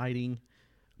an exciting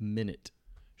minute.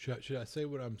 Should I say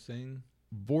what I'm saying?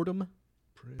 Vortum,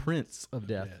 Prince of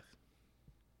Death. It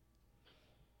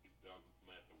doesn't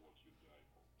matter what you die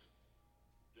for.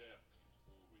 Death is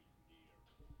always near.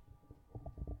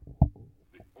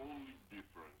 The only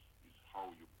difference is how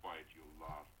you fight your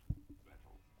last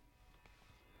battle.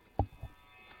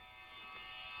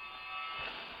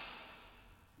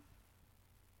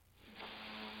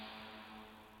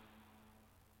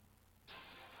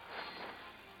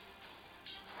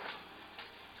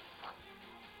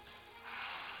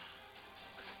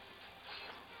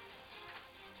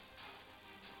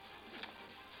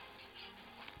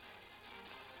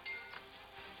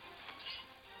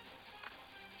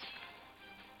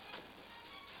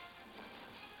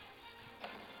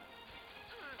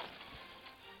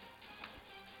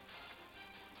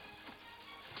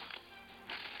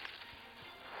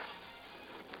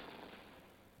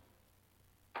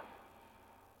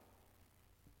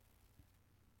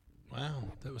 Wow,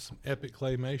 that was some epic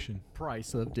claymation.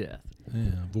 Price of Death.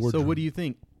 Yeah. So what do you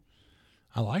think?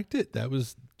 I liked it. That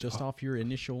was Just off your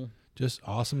initial... just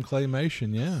awesome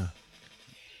claymation. Yeah.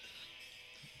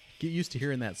 Get used to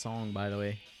hearing that song, by the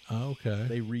way. Okay.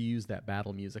 They reuse that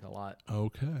battle music a lot.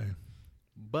 Okay.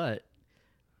 But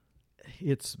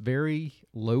it's very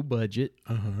low budget.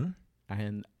 Uh-huh.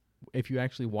 And if you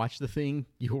actually watch the thing,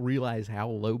 you'll realize how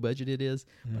low budget it is.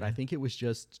 But I think it was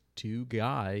just two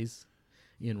guys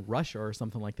in Russia or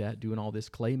something like that doing all this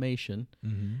claymation.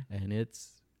 Mm-hmm. And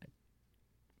it's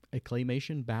a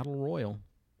claymation battle royal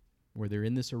where they're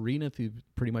in this arena through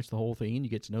pretty much the whole thing. You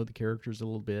get to know the characters a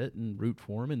little bit and root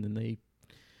for them, and then they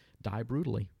die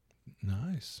brutally.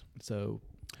 Nice. So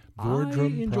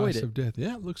Vordrum, I enjoyed Price it. of Death.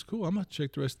 Yeah, it looks cool. I'm going to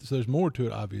check the rest. So there's more to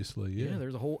it, obviously. Yeah, Yeah.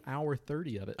 there's a whole hour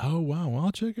 30 of it. Oh, wow. Well,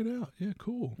 I'll check it out. Yeah,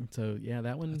 cool. So, yeah,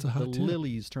 that one, That's a hot the tip.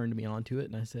 Lilies turned me onto it,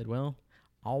 and I said, well,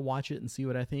 I'll watch it and see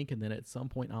what I think, and then at some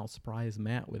point I'll surprise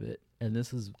Matt with it. And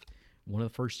this is one of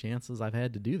the first chances I've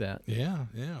had to do that. Yeah,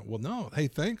 yeah. Well, no. Hey,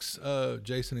 thanks,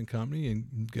 Jason and company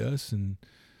and Gus and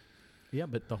Yeah,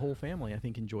 but the whole family, I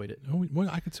think, enjoyed it. Oh, well,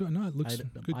 I could see. No, it looks good,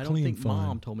 I don't clean, think fun.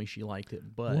 Mom told me she liked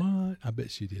it, but What? I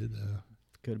bet she did.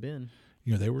 could have been.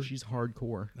 You know, they were. She's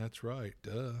hardcore. That's right.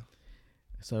 Duh.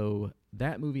 So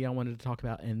that movie I wanted to talk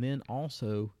about, and then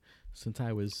also, since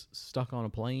I was stuck on a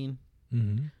plane,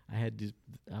 Mm-hmm.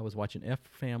 I was watching F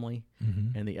Family,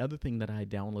 Mm-hmm. and the other thing that I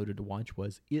downloaded to watch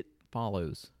was It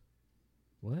Follows.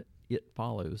 What? It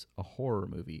Follows, a horror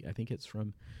movie. I think it's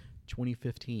from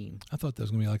 2015. I thought that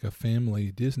was gonna be like a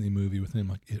family Disney movie with him,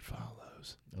 like It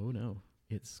Follows. Oh no,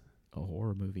 it's a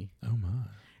horror movie, Oh my.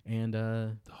 and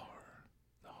The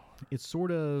horror. it's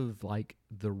sort of like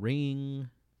The Ring,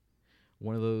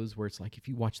 one of those where it's like if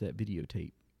you watch that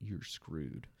videotape, you're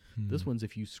screwed. This one's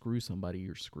if you screw somebody,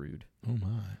 you're screwed. Oh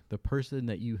my. The person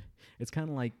that it's kind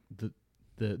of like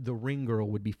the ring girl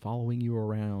would be following you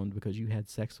around because you had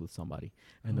sex with somebody,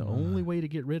 and the only way to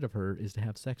get rid of her is to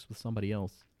have sex with somebody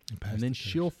else, and then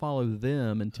she'll follow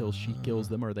them until she kills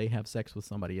them or they have sex with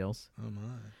somebody else. Oh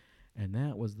my. And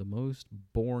that was the most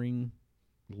boring,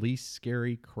 least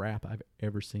scary crap I've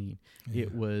ever seen. Yeah.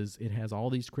 It has all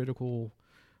these critical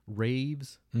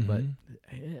raves, but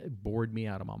it bored me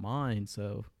out of my mind.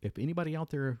 So if anybody out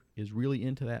there is really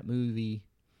into that movie,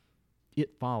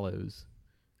 It Follows,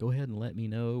 go ahead and let me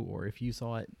know. Or if you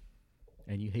saw it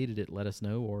and you hated it, let us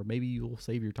know. Or maybe you'll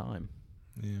save your time.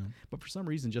 Yeah. But for some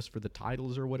reason, just for the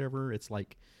titles or whatever, it's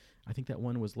like, I think that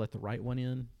one was Let the Right One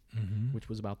In, which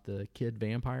was about the kid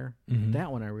vampire. That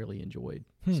one I really enjoyed.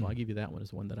 So I'll give you that one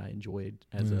as one that I enjoyed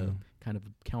as a kind of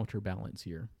counterbalance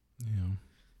here. Yeah.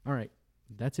 All right.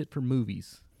 That's it for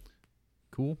movies.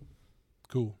 Cool.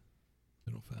 Cool.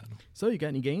 Fiddle faddle. So you got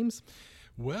any games?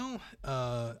 Well,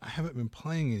 I haven't been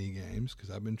playing any games because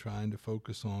I've been trying to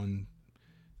focus on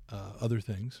other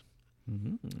things.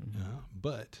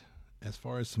 But as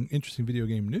far as some interesting video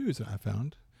game news that I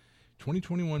found,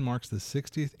 2021 marks the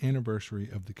 60th anniversary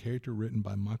of the character written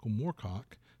by Michael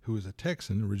Moorcock, who is a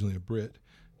Texan, originally a Brit.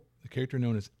 The character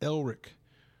known as Elric,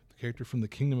 the character from the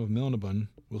Kingdom of Melniboné,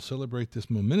 will celebrate this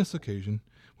momentous occasion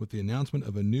with the announcement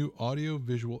of a new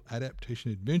audio-visual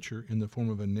adaptation adventure in the form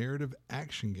of a narrative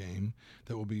action game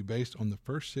that will be based on the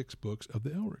first 6 books of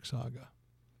the Elric saga,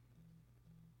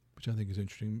 which I think is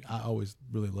interesting. I always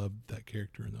really loved that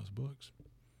character in those books.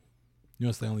 You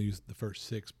notice they only used the first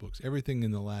 6 books. Everything in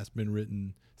the last been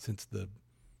written since the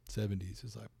 70s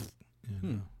is like, you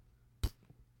know.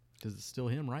 Because it's still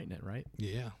him writing it, right?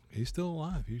 Yeah, he's still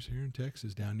alive. He's here in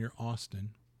Texas, down near Austin.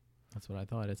 That's what I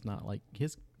thought. It's not like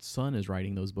his son is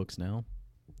writing those books now,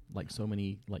 like so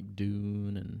many, like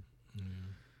Dune and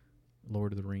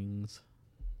Lord of the Rings.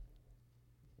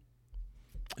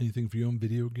 Anything for you on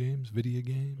video games?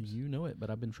 You know it, but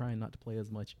I've been trying not to play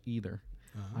as much either.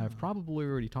 I've probably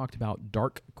already talked about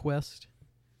Dark Quest,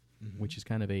 which is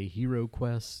kind of a hero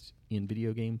quest in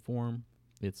video game form.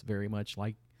 It's very much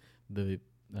like the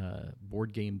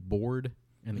board game Board,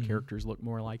 and the characters look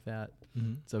more like that.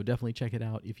 So definitely check it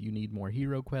out if you need more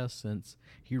Hero Quest, since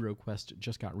Hero Quest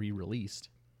just got re-released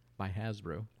by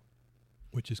Hasbro.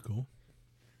 Which is cool.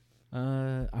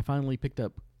 I finally picked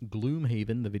up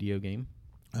Gloomhaven, the video game.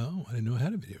 Oh, I didn't know it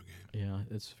had a video game.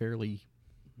 Yeah, it's fairly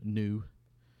new.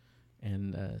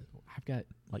 And I've got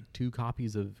like 2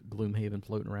 copies of Gloomhaven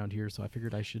floating around here, so I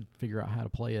figured I should figure out how to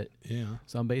play it. Yeah.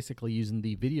 So I'm basically using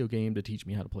the video game to teach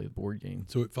me how to play the board game.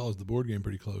 So it follows the board game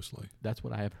pretty closely. That's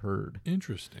what I have heard.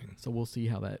 Interesting. So we'll see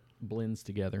how that blends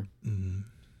together.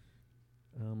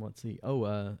 Let's see. Oh,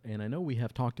 and I know we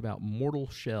have talked about Mortal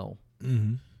Shell.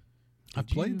 I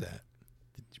played that.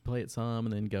 Did you play it some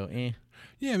and then go, eh?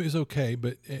 Yeah, it was okay,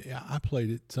 but I played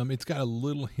it some. It's got a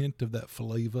little hint of that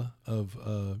flavor of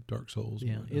Dark Souls.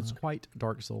 Yeah, it's quite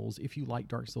Dark Souls. If you like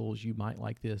Dark Souls, you might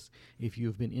like this. If you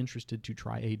have been interested to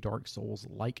try a Dark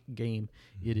Souls-like game,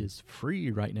 it is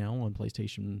free right now on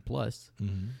PlayStation Plus.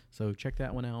 So check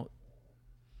that one out.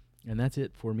 And that's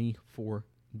it for me for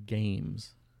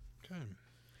games. Okay.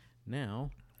 Now,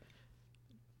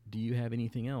 do you have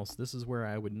anything else? This is where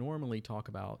I would normally talk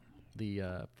about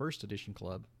the First Edition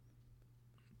Club.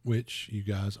 Which you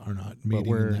guys are not meeting but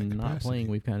we're in that capacity. not playing.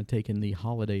 We've kind of taken the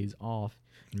holidays off,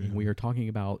 and we are talking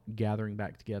about gathering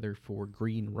back together for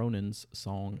Green Ronan's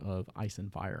Song of Ice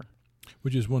and Fire.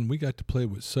 Which is one we got to play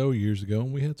with So years ago,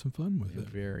 and we had some fun with it.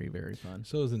 Very, very fun.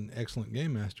 So is an excellent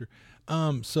game master.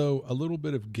 So a little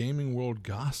bit of gaming world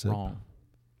gossip. Wrong.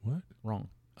 What? Wrong.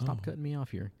 Stop cutting me off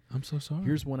here. I'm so sorry.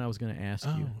 Here's one I was going to ask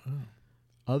you.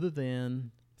 Other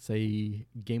than, say,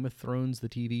 Game of Thrones, the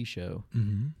TV show,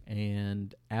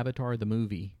 and Avatar, the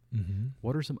movie,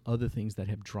 what are some other things that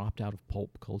have dropped out of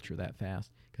pulp culture that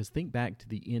fast? Because think back to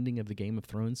the ending of the Game of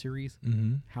Thrones series.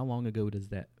 How long ago does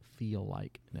that feel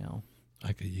like now?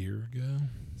 Like a year ago?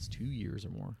 It's 2 years or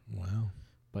more. Wow.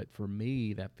 But for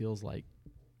me, that feels like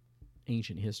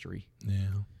ancient history.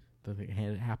 Yeah. That it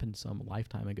had happened some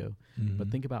lifetime ago. Mm-hmm. But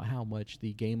think about how much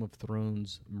the Game of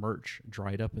Thrones merch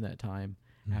dried up in that time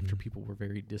after people were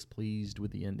very displeased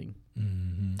with the ending.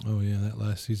 Mm-hmm. Oh, yeah, that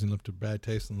last season left a bad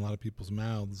taste in a lot of people's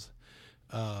mouths.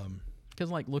 Because,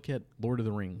 like, look at Lord of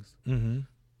the Rings. Mm-hmm.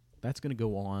 That's going to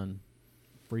go on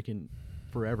freaking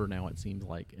forever now, it seems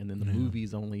like. And then the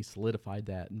movies only solidified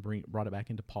that and brought it back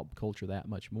into pop culture that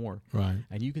much more. Right.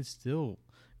 And you can still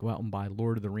go out and buy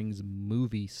Lord of the Rings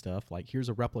movie stuff. Like, here's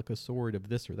a replica sword of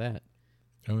this or that.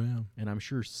 Oh, yeah. And I'm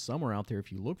sure somewhere out there,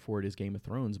 if you look for it, is Game of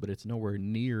Thrones, but it's nowhere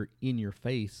near in your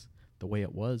face the way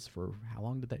it was for, how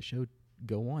long did that show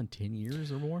go on? 10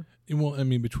 years or more? Well, I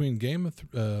mean, between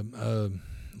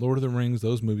Lord of the Rings,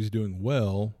 those movies doing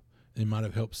well, it might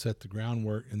have helped set the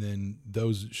groundwork, and then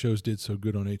those shows did so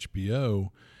good on HBO,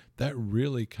 that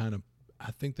really kind of, I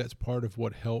think that's part of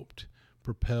what helped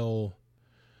propel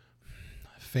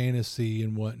fantasy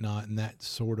and whatnot, and that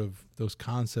sort of those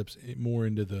concepts more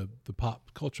into the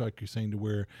pop culture, like you're saying, to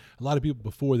where a lot of people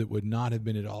before that would not have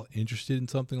been at all interested in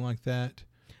something like that.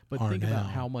 But think about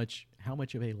how much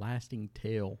of a lasting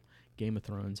tale Game of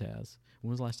Thrones has. When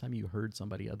was the last time you heard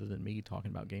somebody other than me talking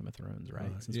about Game of Thrones,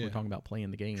 right? Since we're talking about playing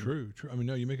the game. True. I mean,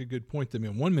 no, you make a good point. I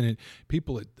mean, 1 minute,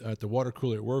 people at the water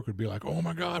cooler at work would be like, oh,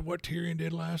 my God, what Tyrion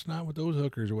did last night with those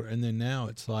hookers. Or whatever. And then now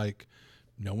it's like,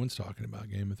 no one's talking about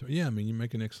Game of Thrones. Yeah, I mean, you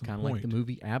make an excellent point. Kind of like the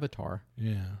movie Avatar.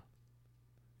 Yeah.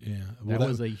 Yeah. Well, that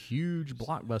was a huge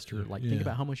blockbuster. Like, think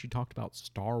about how much you talked about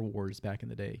Star Wars back in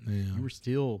the day. Yeah. You were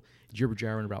still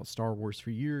jibber-jabbering about Star Wars for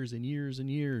years and years and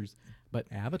years. But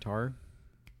Avatar...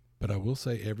 But I will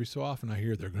say every so often I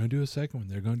hear they're going to do a second one.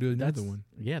 They're going to do another one.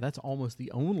 Yeah, that's almost the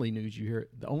only news you hear.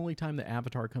 The only time that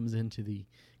Avatar comes into the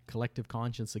collective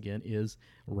conscience again is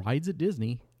rides at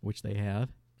Disney, which they have,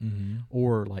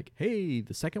 or like, hey,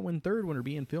 the second one, third one are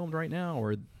being filmed right now,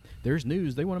 or there's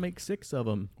news they want to make 6 of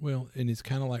them. Well, and it's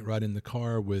kind of like riding in the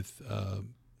car with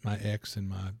my ex and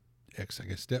my ex, I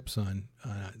guess, stepson.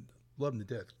 Love him to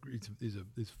death. He's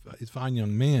a fine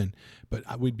young man,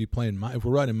 but we'd be playing if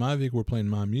we're riding my vehicle, we're playing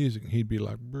my music, and he'd be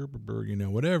like, burr, burr, burr, you know,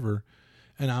 whatever.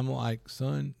 And I'm like,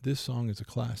 son, this song is a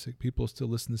classic. People still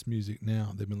listen to this music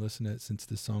now. They've been listening to it since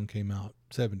this song came out,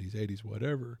 70s, 80s,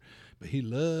 whatever. But he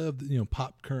loved,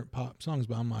 current pop songs.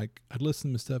 But I'm like, I'd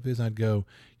listen to stuff I'd go,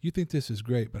 you think this is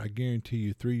great, but I guarantee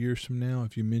you 3 years from now,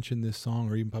 if you mention this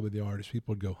song or even probably the artist,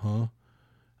 people would go, huh? I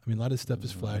mean, a lot of stuff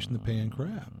is flash in the pan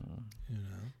crap, you know.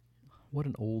 What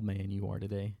an old man you are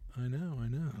today. I know.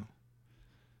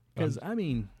 Because, I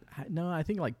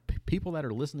think like people that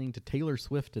are listening to Taylor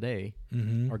Swift today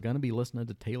are going to be listening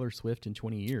to Taylor Swift in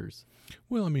 20 years.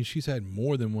 Well, I mean, she's had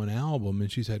more than one album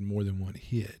and she's had more than one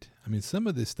hit. I mean, some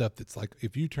of this stuff that's like,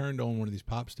 if you turned on one of these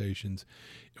pop stations,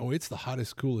 it's the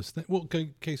hottest, coolest thing. Well,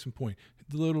 case in point,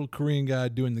 the little Korean guy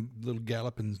doing the little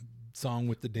galloping song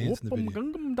with the dance in the video.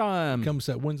 Gangnam Time. Comes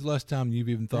out, when's the last time you've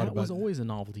even thought about it? That was always a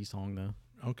novelty song, though.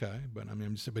 Okay, but I mean,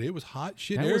 I'm just saying, but it was hot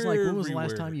shit. That was like, when was the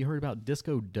last time you heard about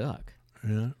Disco Duck?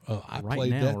 Yeah, I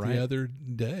played that the other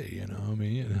day.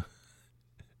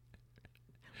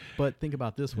 But think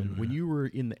about this one: when you were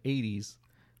in the '80s,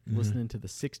 listening to the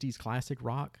 '60s classic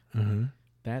rock,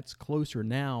 that's closer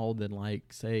now than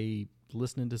like, say,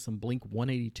 listening to some Blink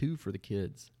 182 for the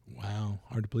kids. Wow,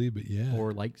 hard to believe, but yeah.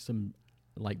 Or like some,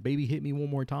 like Baby Hit Me One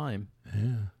More Time.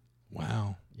 Yeah.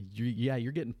 Wow.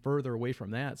 You're getting further away from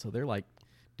that, so they're like,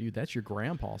 dude, that's your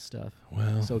grandpa stuff.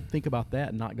 Wow. So think about that,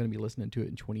 and not going to be listening to it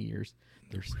in 20 years.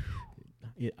 There's,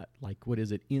 like, what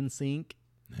is it, NSYNC?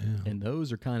 Yeah. And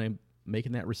those are kind of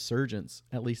making that resurgence,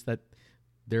 at least that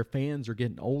their fans are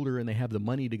getting older and they have the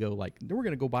money to go, like, we're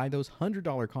going to go buy those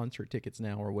 $100 concert tickets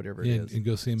now or whatever it is. And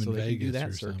go see them in Vegas do that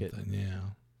or circuit. Something. Yeah.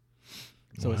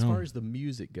 So as far as the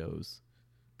music goes,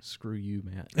 screw you,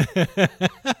 Matt.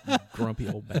 You grumpy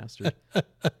old bastard.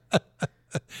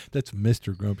 That's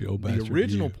Mr. Grumpy Old Bastard. The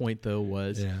original point, though,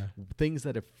 was things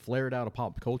that have flared out of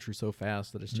pop culture so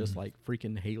fast that it's just like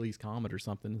freaking Halley's Comet or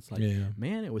something. It's like,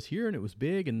 man, it was here and it was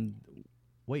big, and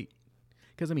wait.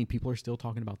 Because, I mean, people are still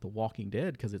talking about The Walking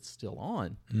Dead because it's still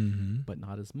on, but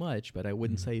not as much. But I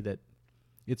wouldn't say that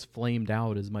it's flamed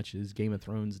out as much as Game of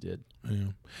Thrones did.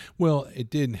 Yeah. Well, it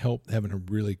didn't help having a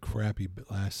really crappy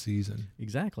last season.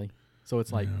 Exactly. So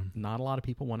it's like not a lot of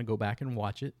people want to go back and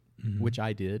watch it, which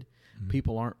I did.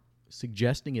 People aren't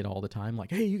suggesting it all the time,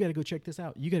 like, hey, you got to go check this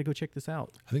out. You got to go check this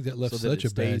out. I think that left such a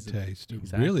bad taste,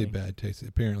 really bad taste,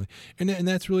 apparently. And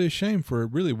that's really a shame for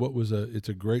really what was it's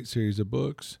a great series of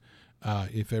books,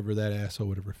 if ever that asshole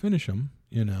would ever finish them,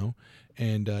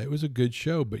 and it was a good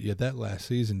show. But yeah, that last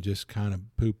season just kind of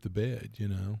pooped the bed,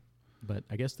 But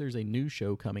I guess there's a new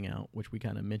show coming out, which we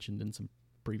kind of mentioned in some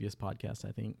previous podcasts,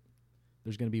 I think.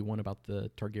 There's going to be one about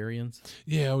the Targaryens.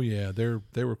 Yeah, oh yeah.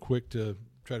 They were quick to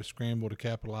try to scramble to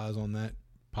capitalize on that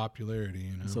popularity,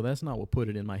 you know. So that's not what put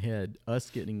it in my head. Us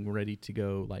getting ready to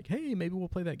go like, hey, maybe we'll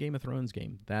play that Game of Thrones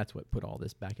game. That's what put all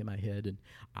this back in my head. And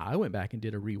I went back and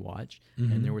did a rewatch,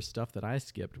 and there was stuff that I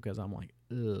skipped because I'm like,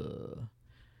 ugh.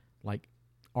 Like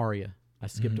Arya. I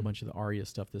skipped a bunch of the Arya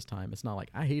stuff this time. It's not like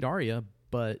I hate Arya,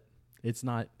 but it's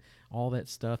not all that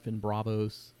stuff in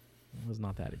Bravos. It was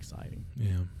not that exciting.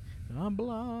 Yeah. I'm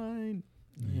blind.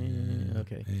 Yeah,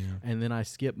 okay. Yeah. And then I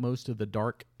skipped most of the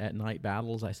dark at night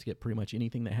battles. I skipped pretty much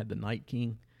anything that had the Night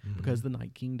King because the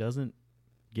Night King doesn't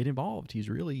get involved. He's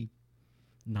really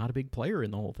not a big player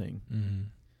in the whole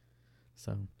thing.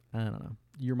 So, I don't know.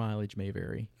 Your mileage may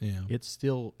vary. Yeah. It's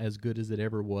still as good as it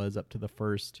ever was up to the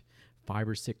first 5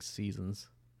 or 6 seasons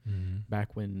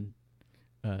back when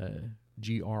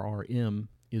GRRM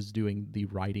is doing the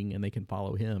writing and they can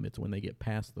follow him. It's when they get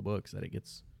past the books that it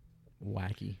gets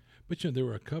wacky. But there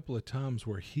were a couple of times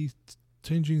where he's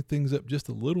changing things up just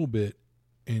a little bit,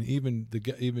 and even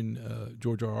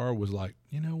George R.R. was like,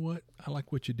 you know what, I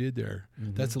like what you did there.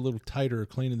 That's a little tighter or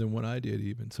cleaner than what I did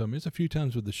even. So I mean, there's a few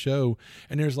times with the show,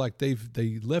 and there's like they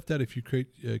left out a few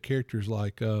characters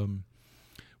like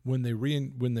when they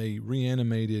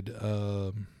reanimated.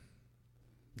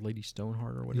 Lady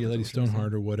Stoneheart or whatever. Yeah, Lady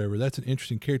Stoneheart or whatever. That's an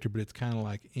interesting character, but it's kind of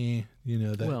like,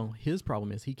 that. Well, his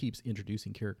problem is he keeps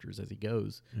introducing characters as he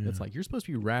goes. It's like, you're supposed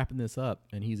to be wrapping this up,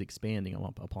 and he's expanding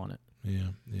upon it. Yeah,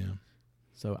 yeah.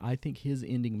 So I think his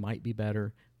ending might be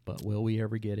better, but will we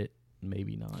ever get it?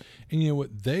 Maybe not. And you know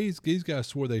what? These guys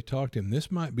swore they talked to him. This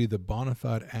might be the bona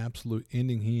fide absolute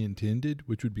ending he intended,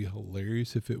 which would be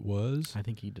hilarious if it was. I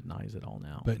think he denies it all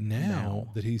now. But now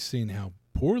that he's seen how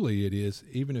poorly it is,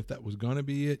 even if that was going to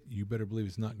be it, you better believe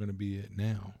it's not going to be it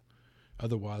now.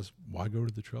 Otherwise, why go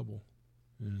to the trouble?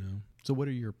 You know. So what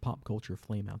are your pop culture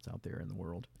flameouts out there in the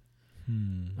world?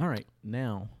 All right,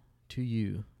 now to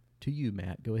you,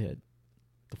 Matt. Go ahead.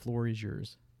 The floor is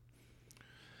yours.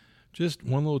 Just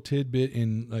one little tidbit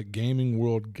in like gaming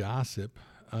world gossip.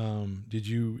 Did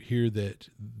you hear that?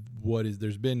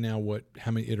 There's been now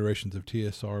how many iterations of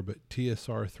TSR? But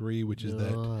TSR 3, which is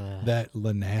that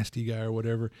Lanasty guy or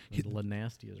whatever.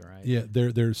 Lanasty is right. Yeah,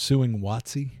 they're suing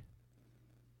WotC.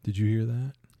 Did you hear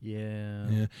that? Yeah.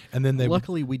 Yeah, and then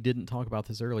luckily we didn't talk about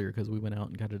this earlier because we went out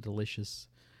and got a delicious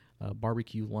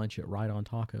barbecue lunch at Right On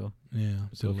Taco. Yeah,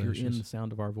 so delicious. If you're in the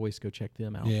sound of our voice, go check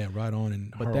them out. Yeah, Right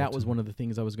On. But that was one of the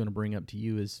things I was going to bring up to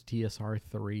you is TSR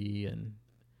 3 and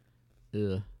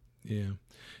yeah.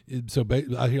 So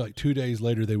I hear like 2 days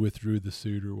later they withdrew the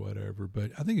suit or whatever.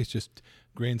 But I think it's just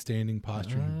grandstanding,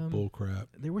 posturing, bull crap.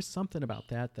 There was something about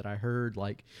that I heard.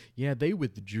 Like, yeah, they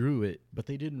withdrew it, but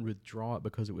they didn't withdraw it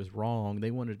because it was wrong.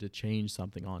 They wanted to change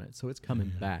something on it, so it's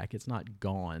coming back. It's not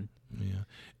gone. Yeah,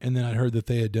 and then I heard that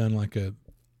they had done like a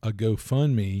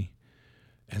GoFundMe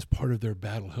as part of their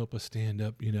battle, help us stand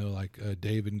up. Like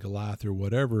David and Goliath or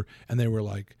whatever, and they were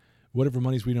like, whatever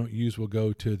monies we don't use will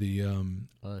go to the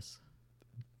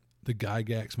the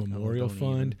Gygax Memorial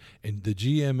Fund. And the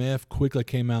GMF quickly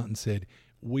came out and said,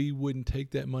 we wouldn't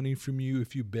take that money from you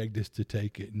if you begged us to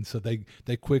take it. And so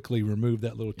they quickly removed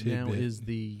that little tidbit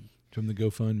from the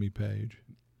GoFundMe page.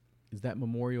 Is that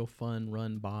Memorial Fund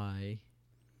run by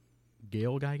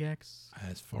Gail Gygax?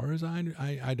 As far as I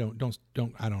don't know.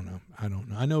 I don't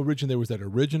know. I know originally there was that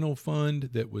original fund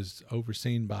that was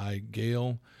overseen by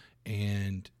Gail,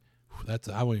 and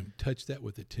I wouldn't even touch that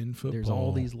with a 10-foot There's pole.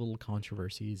 all these little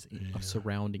controversies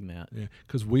surrounding that. Yeah,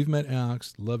 because we've met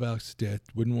Alex, love Alex's death,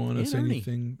 wouldn't want to say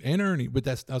anything. And Ernie, but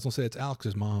I was going to say it's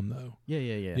Alex's mom, though. Yeah.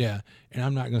 Yeah, and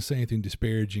I'm not going to say anything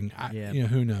disparaging.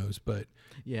 Who knows, but.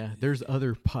 Yeah, there's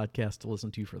other podcasts to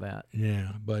listen to for that.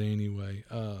 Yeah, but anyway,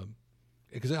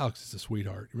 because Alex is a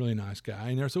sweetheart, really nice guy,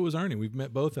 and so was Ernie. We've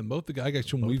met both of them. Both the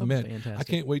guys we've met. Fantastic. I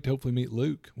can't wait to hopefully meet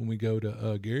Luke when we go to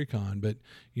GaryCon, but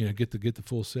get the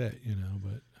full set.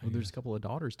 But there's a couple of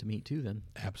daughters to meet too. Then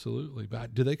absolutely.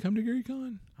 But do they come to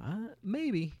GaryCon?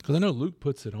 Maybe, because I know Luke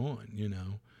puts it on.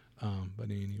 But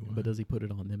anyway. But does he put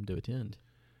it on them to attend?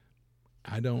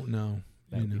 I don't know.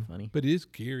 That would be funny. But it is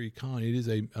GaryCon. It is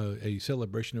a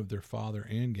celebration of their father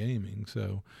and gaming.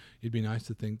 So it'd be nice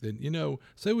to think that,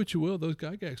 say what you will, those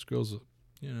Gygax girls,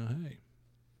 hey.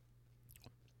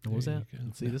 What was that?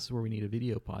 See, this is where we need a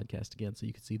video podcast again so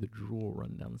you can see the drool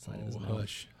running down the side of his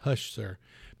mouth. Hush, sir.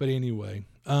 But anyway,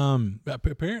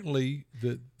 apparently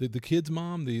the kid's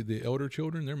mom, the elder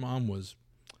children, their mom was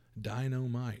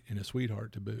dynamite and a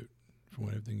sweetheart to boot, from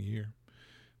everything you hear.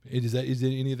 Is there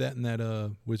any of that in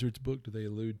that Wizards book? Do they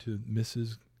allude to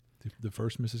Mrs. The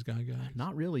first Mrs. Gygax?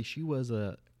 Not really. She was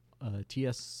a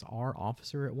TSR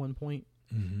officer at one point,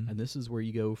 and this is where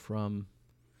you go from.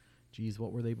 Geez,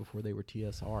 what were they before they were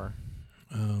TSR?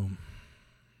 I mean,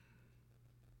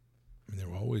 they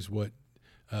were always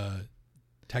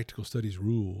tactical studies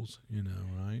rules,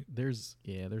 right? There's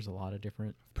a lot of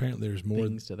different Apparently there's more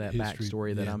things to that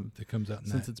history, backstory that comes out in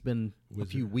since that it's been a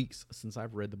few wizard. weeks since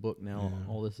I've read the book now, Yeah.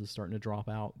 all this is starting to drop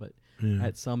out. But Yeah.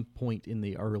 at some point in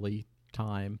the early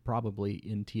time, probably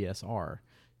in TSR,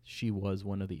 she was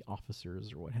one of the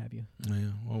officers or what have you,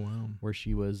 Yeah. Oh wow. where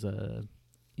she was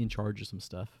in charge of some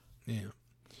stuff. Yeah.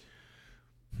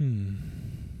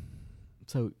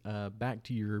 So back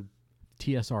to your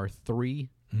TSR 3.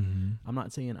 Mm-hmm. I'm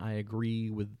not saying I agree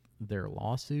with their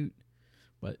lawsuit,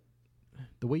 but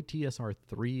the way TSR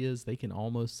 3 is, they can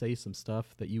almost say some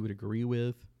stuff that you would agree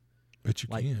with. But you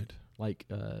Like- can't. Like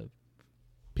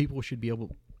people should be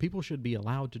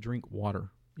allowed to drink water.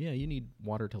 Yeah, you need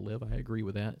water to live. I agree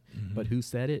with that. Mm-hmm. But who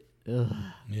said it? Ugh.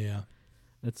 Yeah.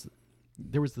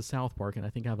 There was the South Park, and I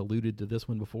think I've alluded to this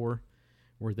one before,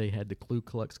 where they had the Ku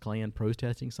Klux Klan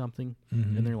protesting something,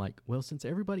 Mm-hmm. and they're like, well, since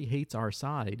everybody hates our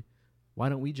side, why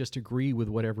don't we just agree with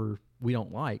whatever we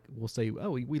don't like? We'll say,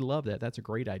 oh, we love that. That's a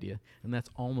great idea. And that's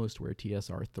almost where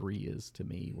TSR 3 is to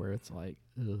me, where it's like,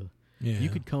 ugh. Yeah.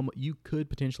 You could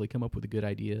potentially come up with a good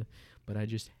idea, but I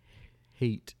just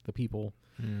hate the people,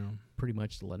 pretty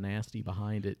much the nasty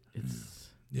behind it. It's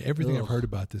Yeah, everything I've Ugh. heard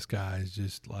about this guy is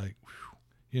just like,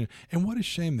 whew, and what a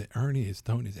shame that Ernie has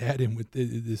thrown his hat in with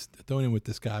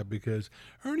this guy, because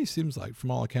Ernie seems like, from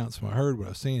all accounts, from what I heard, what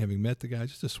I've seen, having met the guy,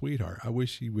 just a sweetheart. I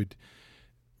wish he would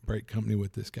break company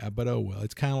with this guy, but oh well.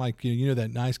 It's kind of like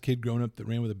that nice kid growing up that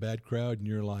ran with a bad crowd, and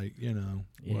you're like,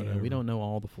 whatever. we don't know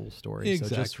all the full story.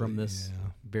 Exactly. So just from this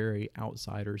yeah. very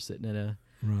outsider sitting at a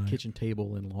Right. kitchen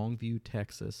table in Longview,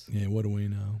 Texas, Yeah, what do we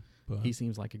know? But he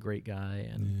seems like a great guy,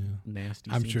 and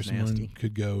nasty. I'm seems sure someone nasty.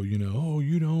 could go, oh,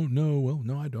 you don't know. Well,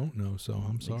 no, I don't know, so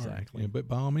I'm sorry. Exactly. Yeah, but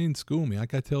by all means, school me.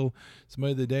 Like I tell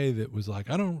somebody the other day that was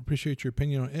like, I don't appreciate your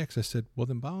opinion on X. I said, well,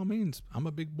 then by all means, I'm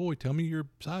a big boy. Tell me your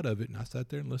side of it. And I sat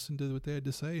there and listened to what they had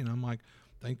to say, and I'm like,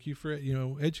 thank you for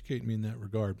educating me in that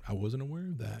regard. I wasn't aware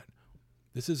of that.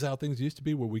 This is how things used to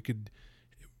be, where we could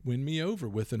win me over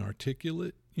with an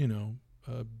articulate,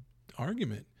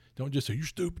 argument. Don't just say you're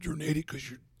stupid, you're an idiot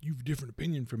because you've a different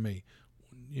opinion from me.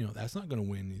 That's not going to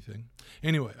win anything.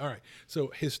 Anyway, all right.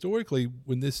 So historically,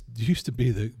 when this used to be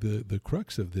the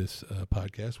crux of this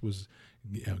podcast was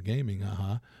gaming,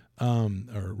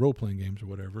 or role playing games or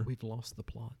whatever. We've lost the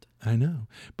plot. I know,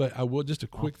 but I will just a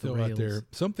quick Off the throw out there. rails.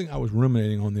 Something I was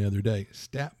ruminating on the other day: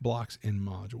 stat blocks and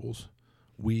modules.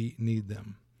 We need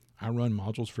them. I run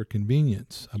modules for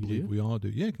convenience. I You believe do? we all do.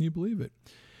 Yeah, can you believe it?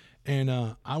 And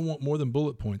I want more than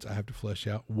bullet points. I have to flesh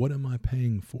out what am I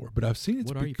paying for. But I've seen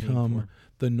it's What are you paying become for?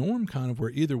 the norm, kind of where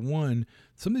either one.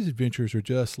 Some of these adventures are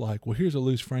just like, well, here's a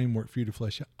loose framework for you to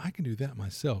flesh out. I can do that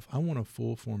myself. I want a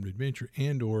full formed adventure,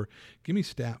 or give me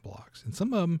stat blocks. And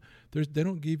some of them, they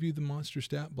don't give you the monster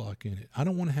stat block in it. I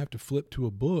don't want to have to flip to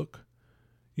a book,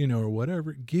 or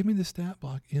whatever. Give me the stat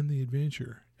block in the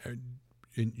adventure.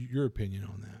 In your opinion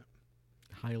on that?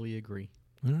 Highly agree.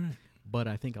 All right. But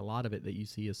I think a lot of it that you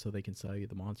see is so they can sell you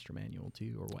the monster manual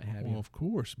too, or what have Well, you. of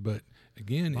course, but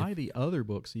again, Buy the other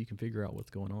book so you can figure out what's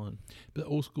going on. the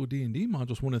old school D&D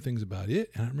modules, one of the things about it,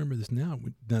 and I remember this now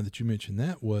that you mentioned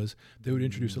that, was they would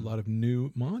introduce a lot of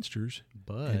new monsters in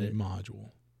a But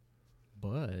module.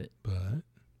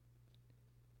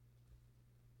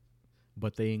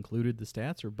 but they included the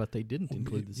stats, but they didn't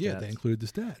include the stats. Yeah, they included the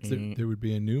stats. There would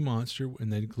be a new monster,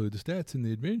 and they'd include the stats in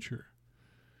the adventure.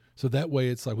 So that way,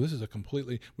 it's like, well, this is a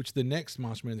completely, which the next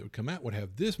monster man that would come out would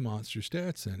have this monster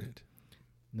stats in it.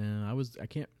 No, I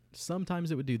can't.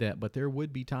 Sometimes it would do that, but there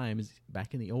would be times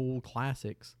back in the old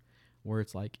classics where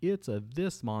it's like, it's a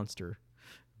this monster.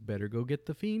 Better go get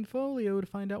the Fiend Folio to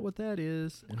find out what that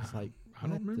is. And it's like, I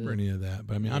don't what remember the- any of that,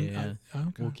 but I mean, Yeah.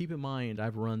 okay. Well, keep in mind,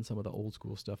 I've run some of the old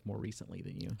school stuff more recently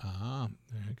than you.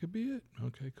 That could be it.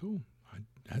 Okay, cool.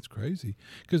 That's crazy.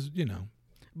 Because,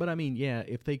 But I mean, yeah,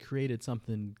 if they created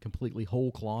something completely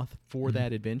whole cloth for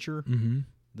that adventure,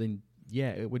 then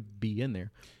yeah, it would be in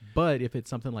there. But if it's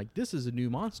something like, this is a new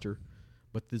monster,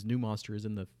 but this new monster is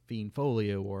in the Fiend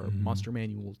Folio or Monster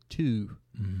Manual 2,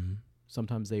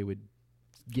 sometimes they would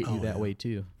get you that way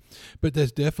too. But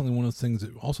that's definitely one of those things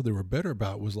that also they were better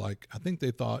about, was like, I think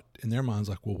they thought in their minds,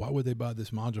 like, well, why would they buy this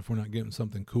module if we're not getting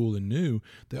something cool and new?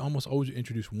 They almost always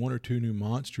introduce one or two new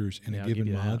monsters in Yeah, a I'll give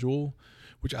given you that. module,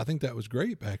 which I think that was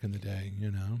great back in the day,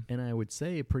 And I would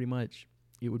say pretty much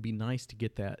it would be nice to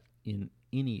get that in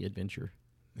any adventure.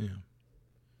 Yeah.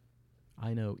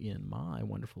 I know in my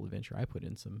wonderful adventure, I put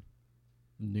in some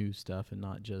new stuff and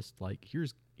not just like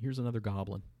here's another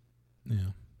goblin.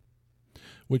 Yeah.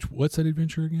 What's that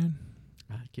adventure again?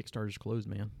 Kickstarter's closed,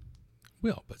 man.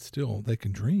 Well, but still, they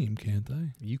can dream, can't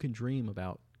they? You can dream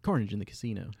about Carnage in the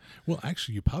Casino. Well,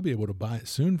 actually, you'll probably be able to buy it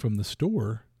soon from the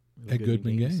store The at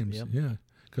Goodman Games. Yep. Yeah,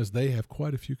 because they have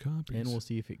quite a few copies. And we'll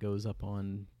see if it goes up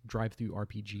on Drive-Thru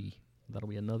RPG. That'll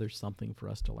be another something for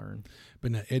us to learn.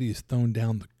 But now Eddie has thrown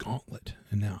down the gauntlet,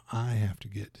 and now I have to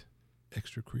get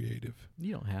extra creative.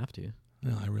 You don't have to.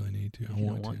 No, I really need to. If I you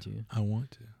want don't want to. to. I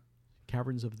want to.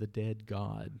 Caverns of the Dead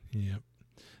God. Yep.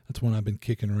 That's one I've been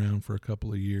kicking around for a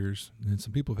couple of years. And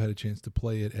some people have had a chance to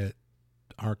play it at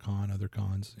our con, other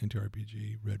cons,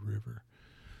 NTRPG, Red River.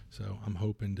 So I'm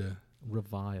hoping to...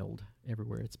 Reviled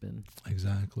everywhere it's been.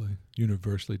 Exactly.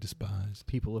 Universally despised.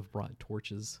 People have brought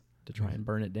torches to try and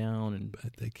burn it down and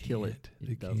But they can't. kill it.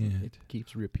 They It doesn't. can't. It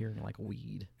keeps reappearing like a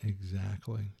weed.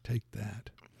 Exactly. Take that.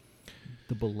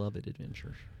 The beloved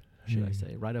adventure, should I Hmm.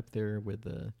 say. Right up there with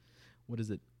the, what is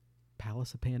it,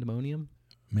 Palace of Pandemonium?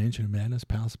 Mansion of Madness,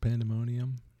 Palace of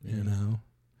Pandemonium, Yeah. you know.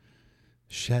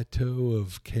 Chateau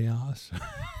of Chaos.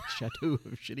 Chateau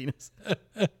of Shittiness.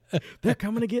 They're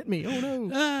coming to get me. Oh, no.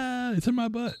 Ah, it's in my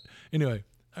butt. Anyway,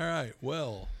 all right.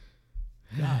 Well,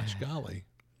 gosh, golly.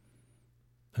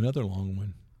 Another long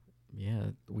one. Yeah,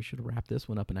 we should have wrapped this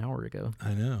one up an hour ago.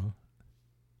 I know.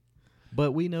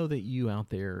 But we know that you out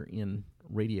there in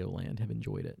Radio Land have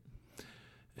enjoyed it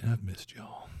And I've missed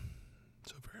y'all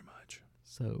so very much.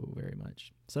 so very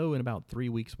much. So in about 3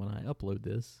 weeks when I upload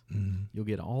this, Mm. you'll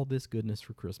get all this goodness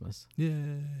for Christmas.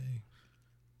 Yay.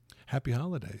 Happy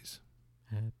holidays.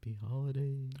 Happy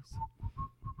holidays.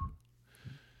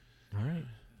 All right.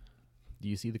 Do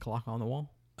you see the clock on the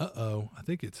wall? Uh-oh. I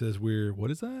think it says what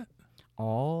is that?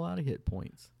 All out of hit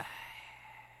points.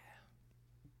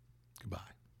 Goodbye.